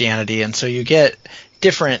Christianity, and so you get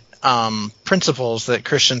different principles that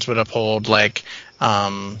Christians would uphold,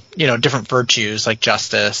 different virtues like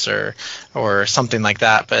justice or something like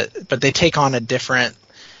that, but they take on a different,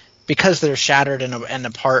 because they're shattered and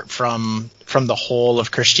apart from the whole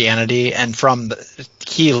of Christianity and from the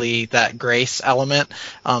Healy, that grace element,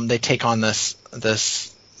 they take on this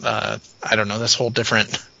whole different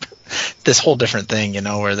thing,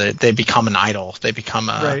 where they become an idol. They become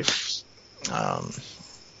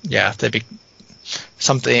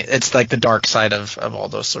something. It's like the dark side of all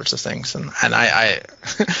those sorts of things, and I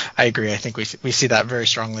agree. I think we see that very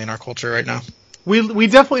strongly in our culture right now. We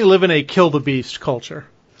definitely live in a kill the beast culture.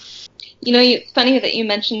 It's funny that you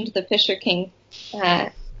mentioned the Fisher King,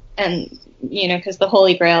 and because the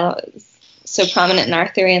Holy Grail is so prominent in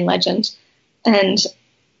Arthurian legend. And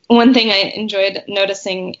one thing I enjoyed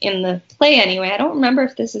noticing in the play, anyway, I don't remember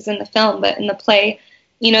if this is in the film, but in the play,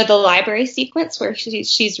 the library sequence where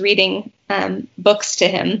she's reading books to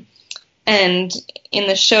him. And in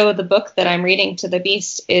the show, the book that I'm reading to the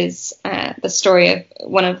Beast is the story of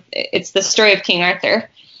King Arthur.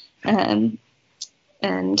 And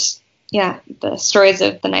the stories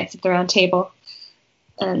of the Knights of the Round Table.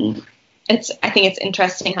 And I think it's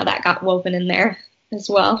interesting how that got woven in there as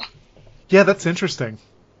well. Yeah, that's interesting.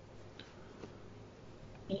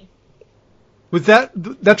 Was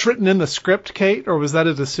that's written in the script, Kate, or was that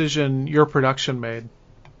a decision your production made?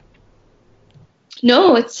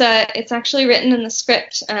 No, it's actually written in the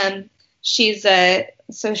script. She's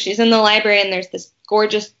in the library, and there's this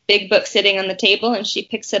gorgeous big book sitting on the table, and she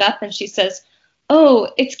picks it up and she says, "Oh,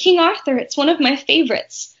 it's King Arthur. It's one of my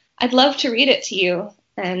favorites. I'd love to read it to you."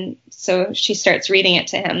 And so she starts reading it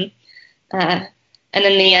to him. And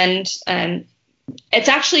in the end, it's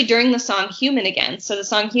actually during the song Human Again. So the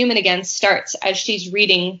song Human Again starts as she's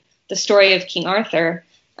reading the story of King Arthur.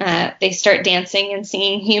 They start dancing and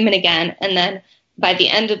singing Human Again. And then by the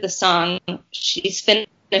end of the song, she's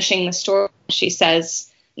finishing the story. She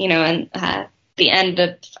says, and the end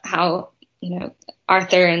of how,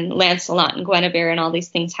 Arthur and Lancelot and Guinevere and all these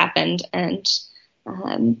things happened. And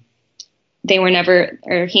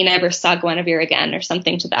he never saw Guinevere again, or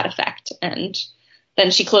something to that effect. And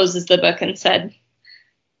then she closes the book and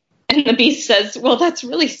the Beast says, "Well, that's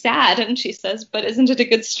really sad." And she says, "But isn't it a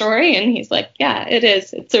good story?" And he's like, "Yeah, it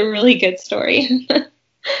is. It's a really good story."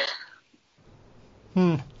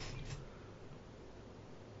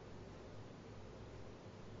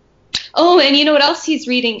 Oh, and you know what else she's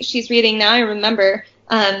reading now? I remember.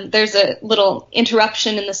 There's a little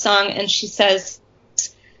interruption in the song, and she says,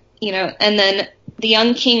 and then the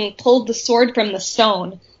young king pulled the sword from the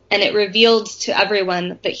stone, and it revealed to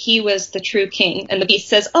everyone that he was the true king. And the Beast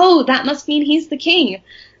says, "Oh, that must mean he's the king."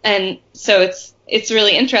 And so it's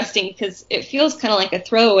really interesting, because it feels kind of like a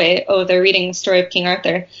throwaway. Oh, they're reading the story of King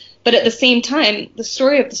Arthur. But at the same time, the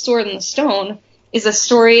story of the sword and the stone is a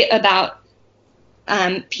story about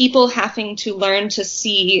people having to learn to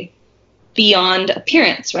see beyond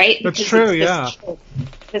appearance, right? That's because true, yeah.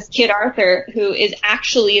 This kid Arthur, who is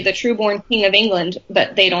actually the true-born king of England,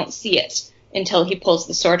 but they don't see it until he pulls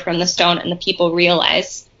the sword from the stone and the people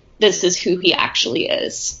realize this is who he actually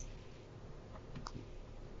is.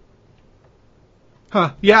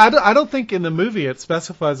 Huh. Yeah, I don't think in the movie it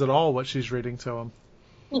specifies at all what she's reading to him.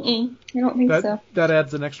 I don't think so. That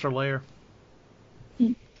adds an extra layer.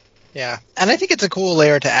 Yeah, and I think it's a cool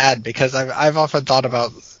layer to add, because I've often thought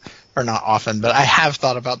about, or not often, but I have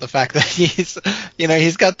thought about the fact that he's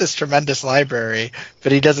got this tremendous library,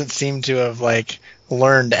 but he doesn't seem to have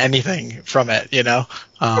learned anything from it,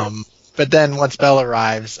 But then once Belle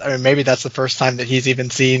arrives, I mean, maybe that's the first time that he's even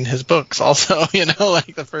seen his books also,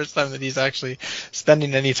 the first time that he's actually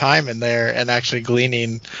spending any time in there and actually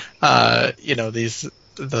gleaning,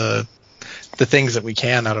 the things that we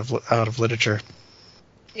can out of literature.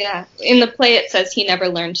 Yeah, in the play it says he never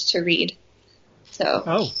learned to read.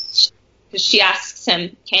 So she asks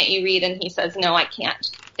him, "Can't you read?" And he says, "No, I can't."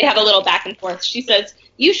 They have a little back and forth. She says,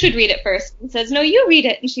 "You should read it first." He says, "No, you read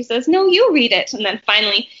it." And she says, "No, you read it." And then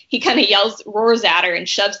finally he kind of roars at her and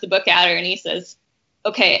shoves the book at her, and he says,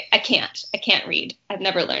 "Okay, I can't read. I've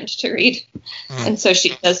never learned to read." And so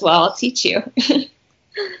she says, "Well, I'll teach you."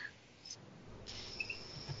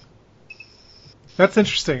 That's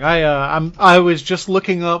interesting. I was just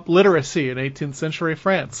looking up literacy in 18th century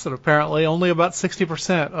France, and apparently only about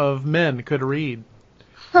 60% of men could read.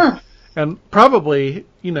 Huh. And probably,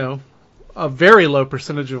 a very low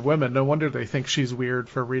percentage of women. No wonder they think she's weird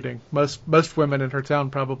for reading. Most women in her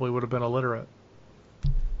town probably would have been illiterate.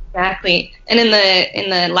 Exactly. And in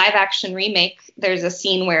the live action remake, there's a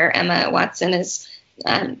scene where Emma Watson is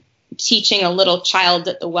teaching a little child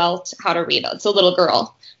at the well how to read. It's a little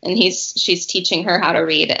girl. And she's teaching her how to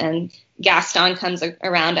read, and Gaston comes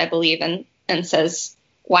around, I believe, and says,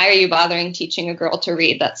 "Why are you bothering teaching a girl to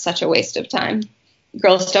read? That's such a waste of time.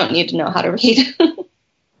 Girls don't need to know how to read."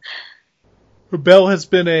 Belle has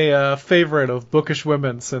been a favorite of bookish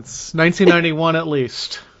women since 1991 at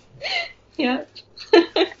least. Yeah.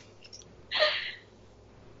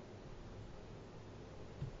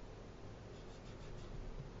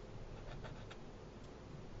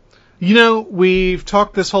 We've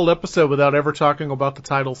talked this whole episode without ever talking about the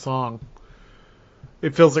title song.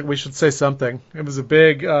 It feels like we should say something. It was a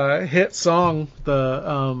big hit song.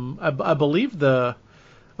 I believe the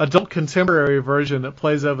adult contemporary version that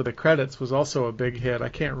plays over the credits was also a big hit. I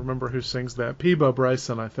can't remember who sings that. Peabo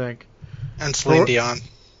Bryson, I think. And Celine Dion.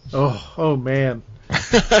 Oh man.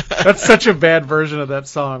 That's such a bad version of that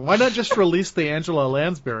song. Why not just release the Angela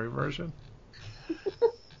Lansbury version?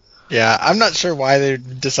 Yeah, I'm not sure why they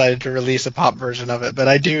decided to release a pop version of it, but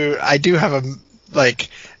I do have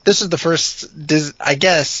this is the first, I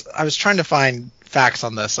guess, I was trying to find facts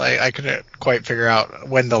on this. I couldn't quite figure out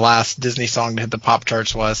when the last Disney song to hit the pop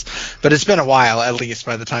charts was, but it's been a while at least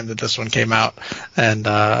by the time that this one came out. And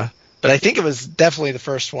but I think it was definitely the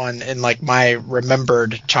first one in like my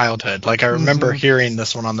remembered childhood. Like I remember hearing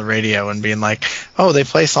this one on the radio and being like, "Oh, they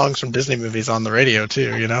play songs from Disney movies on the radio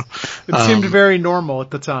too," you know. It seemed very normal at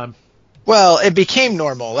the time. Well, it became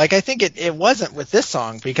normal. Like I think it wasn't with this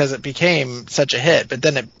song because it became such a hit, but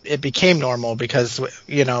then it became normal because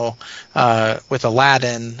you know, with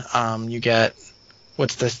Aladdin, you get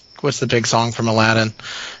what's the big song from Aladdin?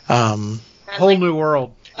 Whole New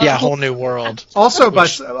World. Yeah, Whole New World. Also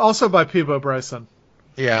by Peabo Bryson.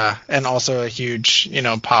 Yeah, and also a huge, you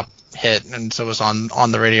know, pop hit, and so it was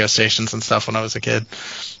on the radio stations and stuff when I was a kid.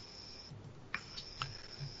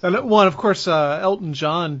 And one, of course, Elton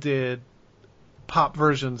John did pop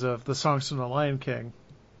versions of the songs from The Lion King.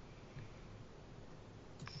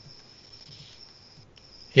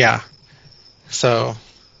 Yeah. So.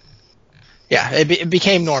 Yeah, it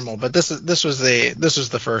became normal, but this was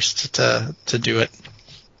the first to do it.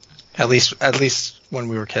 At least when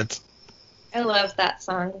we were kids. I love that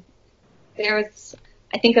song. There was,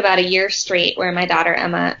 I think, about a year straight where my daughter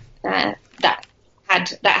Emma that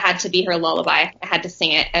had to be her lullaby. I had to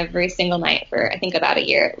sing it every single night for I think about a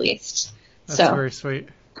year at least. That's so very sweet.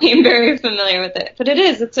 I'm very familiar with it, but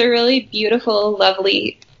it's a really beautiful,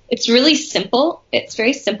 lovely. It's really simple. It's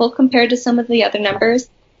very simple compared to some of the other numbers,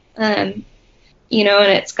 you know,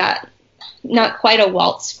 and it's got not quite a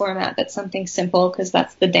waltz format, but something simple because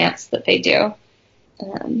that's the dance that they do.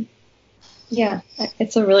 Yeah,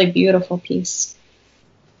 it's a really beautiful piece.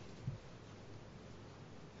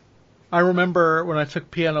 I remember when I took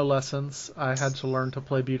piano lessons, I had to learn to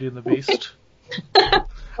play Beauty and the Beast.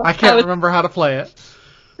 I can't remember how to play it.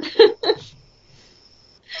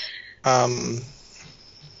 I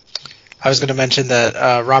was going to mention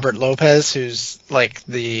that Robert Lopez, who's like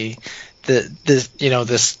this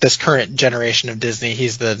current generation of Disney,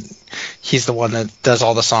 he's the one that does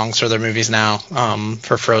all the songs for their movies now,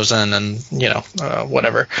 for Frozen and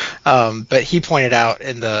whatever. But he pointed out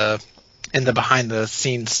in the behind the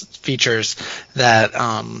scenes features that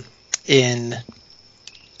what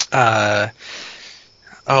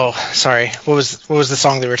was the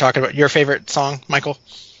song they were talking about? Your favorite song, Michael?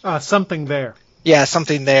 Something There. Yeah,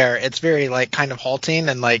 Something There. It's very like kind of halting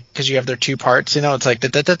and like because you have their two parts, it's like da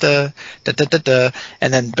da da da da da da da,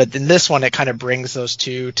 and then but in this one it kind of brings those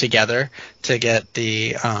two together to get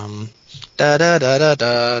the da da da da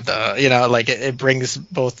da da. Like it brings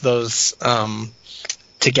both those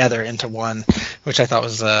together into one, which I thought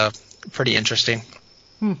was pretty interesting.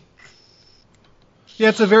 Yeah,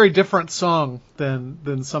 it's a very different song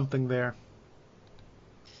than Something There.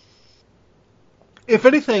 If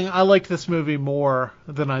anything, I liked this movie more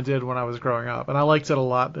than I did when I was growing up, and I liked it a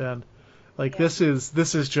lot then. Like this is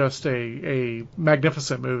just a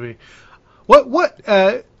magnificent movie. What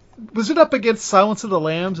was it up against Silence of the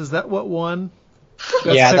Lambs? Is that what won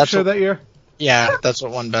Best Picture that year? Yeah, that's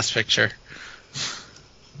what won Best Picture.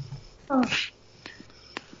 Oh.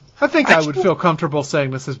 I think I would feel comfortable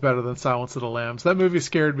saying this is better than Silence of the Lambs. That movie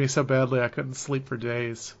scared me so badly I couldn't sleep for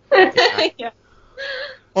days. Yeah.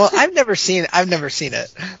 Well, I've never seen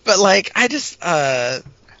it, but like I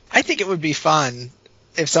think it would be fun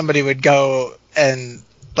if somebody would go and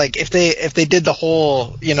like if they did the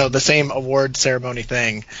whole the same award ceremony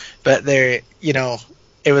thing, but it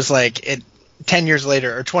was like 10 years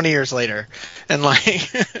later or 20 years later, and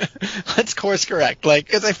like let's course correct, like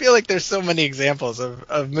because I feel like there's so many examples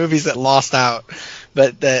of movies that lost out,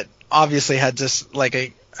 but that obviously had just like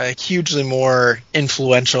a hugely more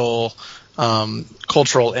influential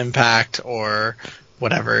cultural impact or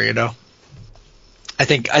whatever. I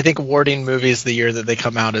think awarding movies the year that they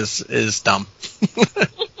come out is dumb.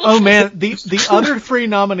 Oh man, the other three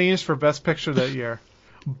nominees for Best Picture that year: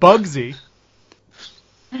 Bugsy.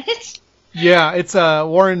 What? Yeah, it's a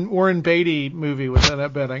Warren Beatty movie with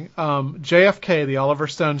Annette Bening. JFK, the Oliver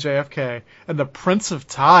Stone JFK, and The Prince of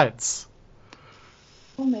Tides.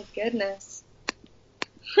 Oh my goodness.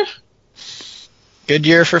 Good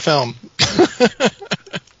year for film.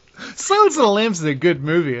 Silence of the Lambs is a good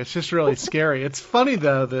movie. It's just really scary. It's funny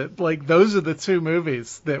though that like those are the two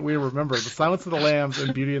movies that we remember: The Silence of the Lambs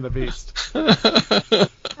and Beauty and the Beast.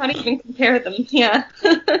 How do you even compare them? Yeah.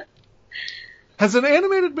 Has an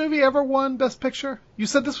animated movie ever won Best Picture? You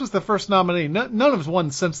said this was the first nominee. None of us won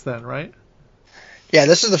since then, right? Yeah,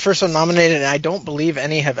 this is the first one nominated, and I don't believe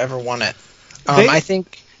any have ever won it. I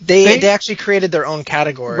think they actually created their own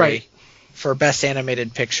category for Best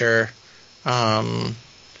Animated Picture. So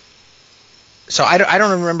I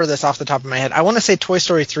don't remember this off the top of my head. I want to say Toy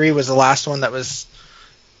Story 3 was the last one that was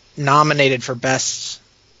nominated for Best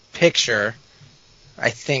Picture. I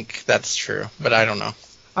think that's true, but I don't know.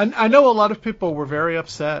 I know a lot of people were very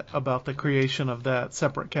upset about the creation of that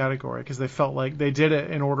separate category because they felt like they did it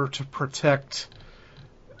in order to protect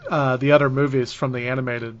the other movies from the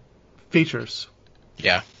animated features.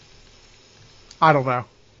 Yeah. I don't know.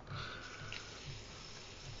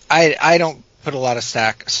 I don't put a lot of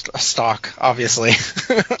stock, obviously.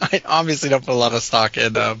 I obviously don't put a lot of stock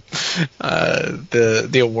in the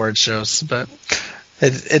award shows, but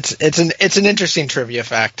it's an interesting trivia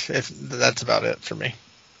fact. If that's about it for me.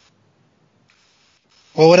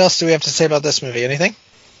 Well, what else do we have to say about this movie? Anything?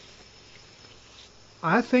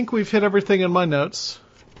 I think we've hit everything in my notes.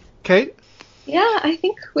 Kate? Yeah, I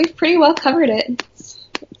think we've pretty well covered it.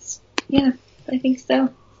 Yeah, I think so.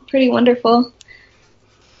 Pretty wonderful.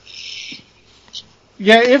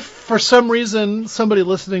 Yeah, if for some reason somebody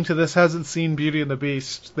listening to this hasn't seen Beauty and the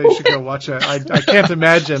Beast, they should go watch it. I can't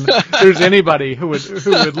imagine there's anybody who would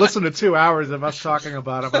listen to 2 hours of us talking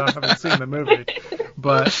about it without having seen the movie.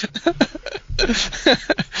 But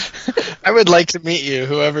I would like to meet you,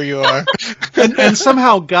 whoever you are. and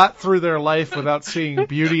somehow got through their life without seeing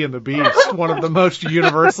Beauty and the Beast, one of the most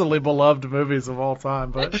universally beloved movies of all time.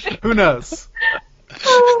 But who knows?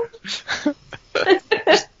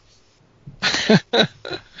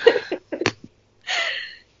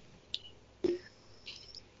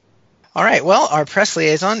 All right, well, our press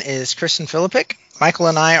liaison is Kristen Philippic. Michael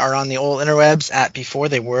and I are on the old interwebs at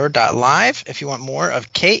beforethey.were.live. If you want more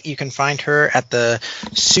of Kate, you can find her at the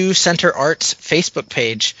Sioux Center Arts Facebook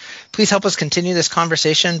page. Please help us continue this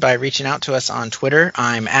conversation by reaching out to us on Twitter.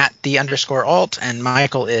 I'm at @the_alt, and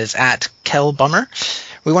Michael is at @KelBummer.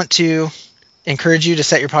 We want to encourage you to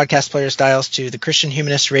set your podcast player's dials to the Christian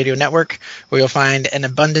Humanist Radio Network, where you'll find an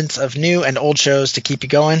abundance of new and old shows to keep you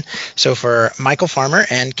going. So for Michael Farmer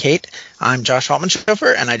and Kate, I'm Josh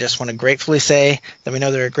Altman-Schofer, and I just want to gratefully say that we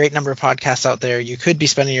know there are a great number of podcasts out there you could be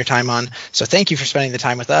spending your time on. So thank you for spending the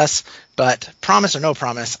time with us. But promise or no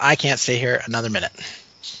promise, I can't stay here another minute.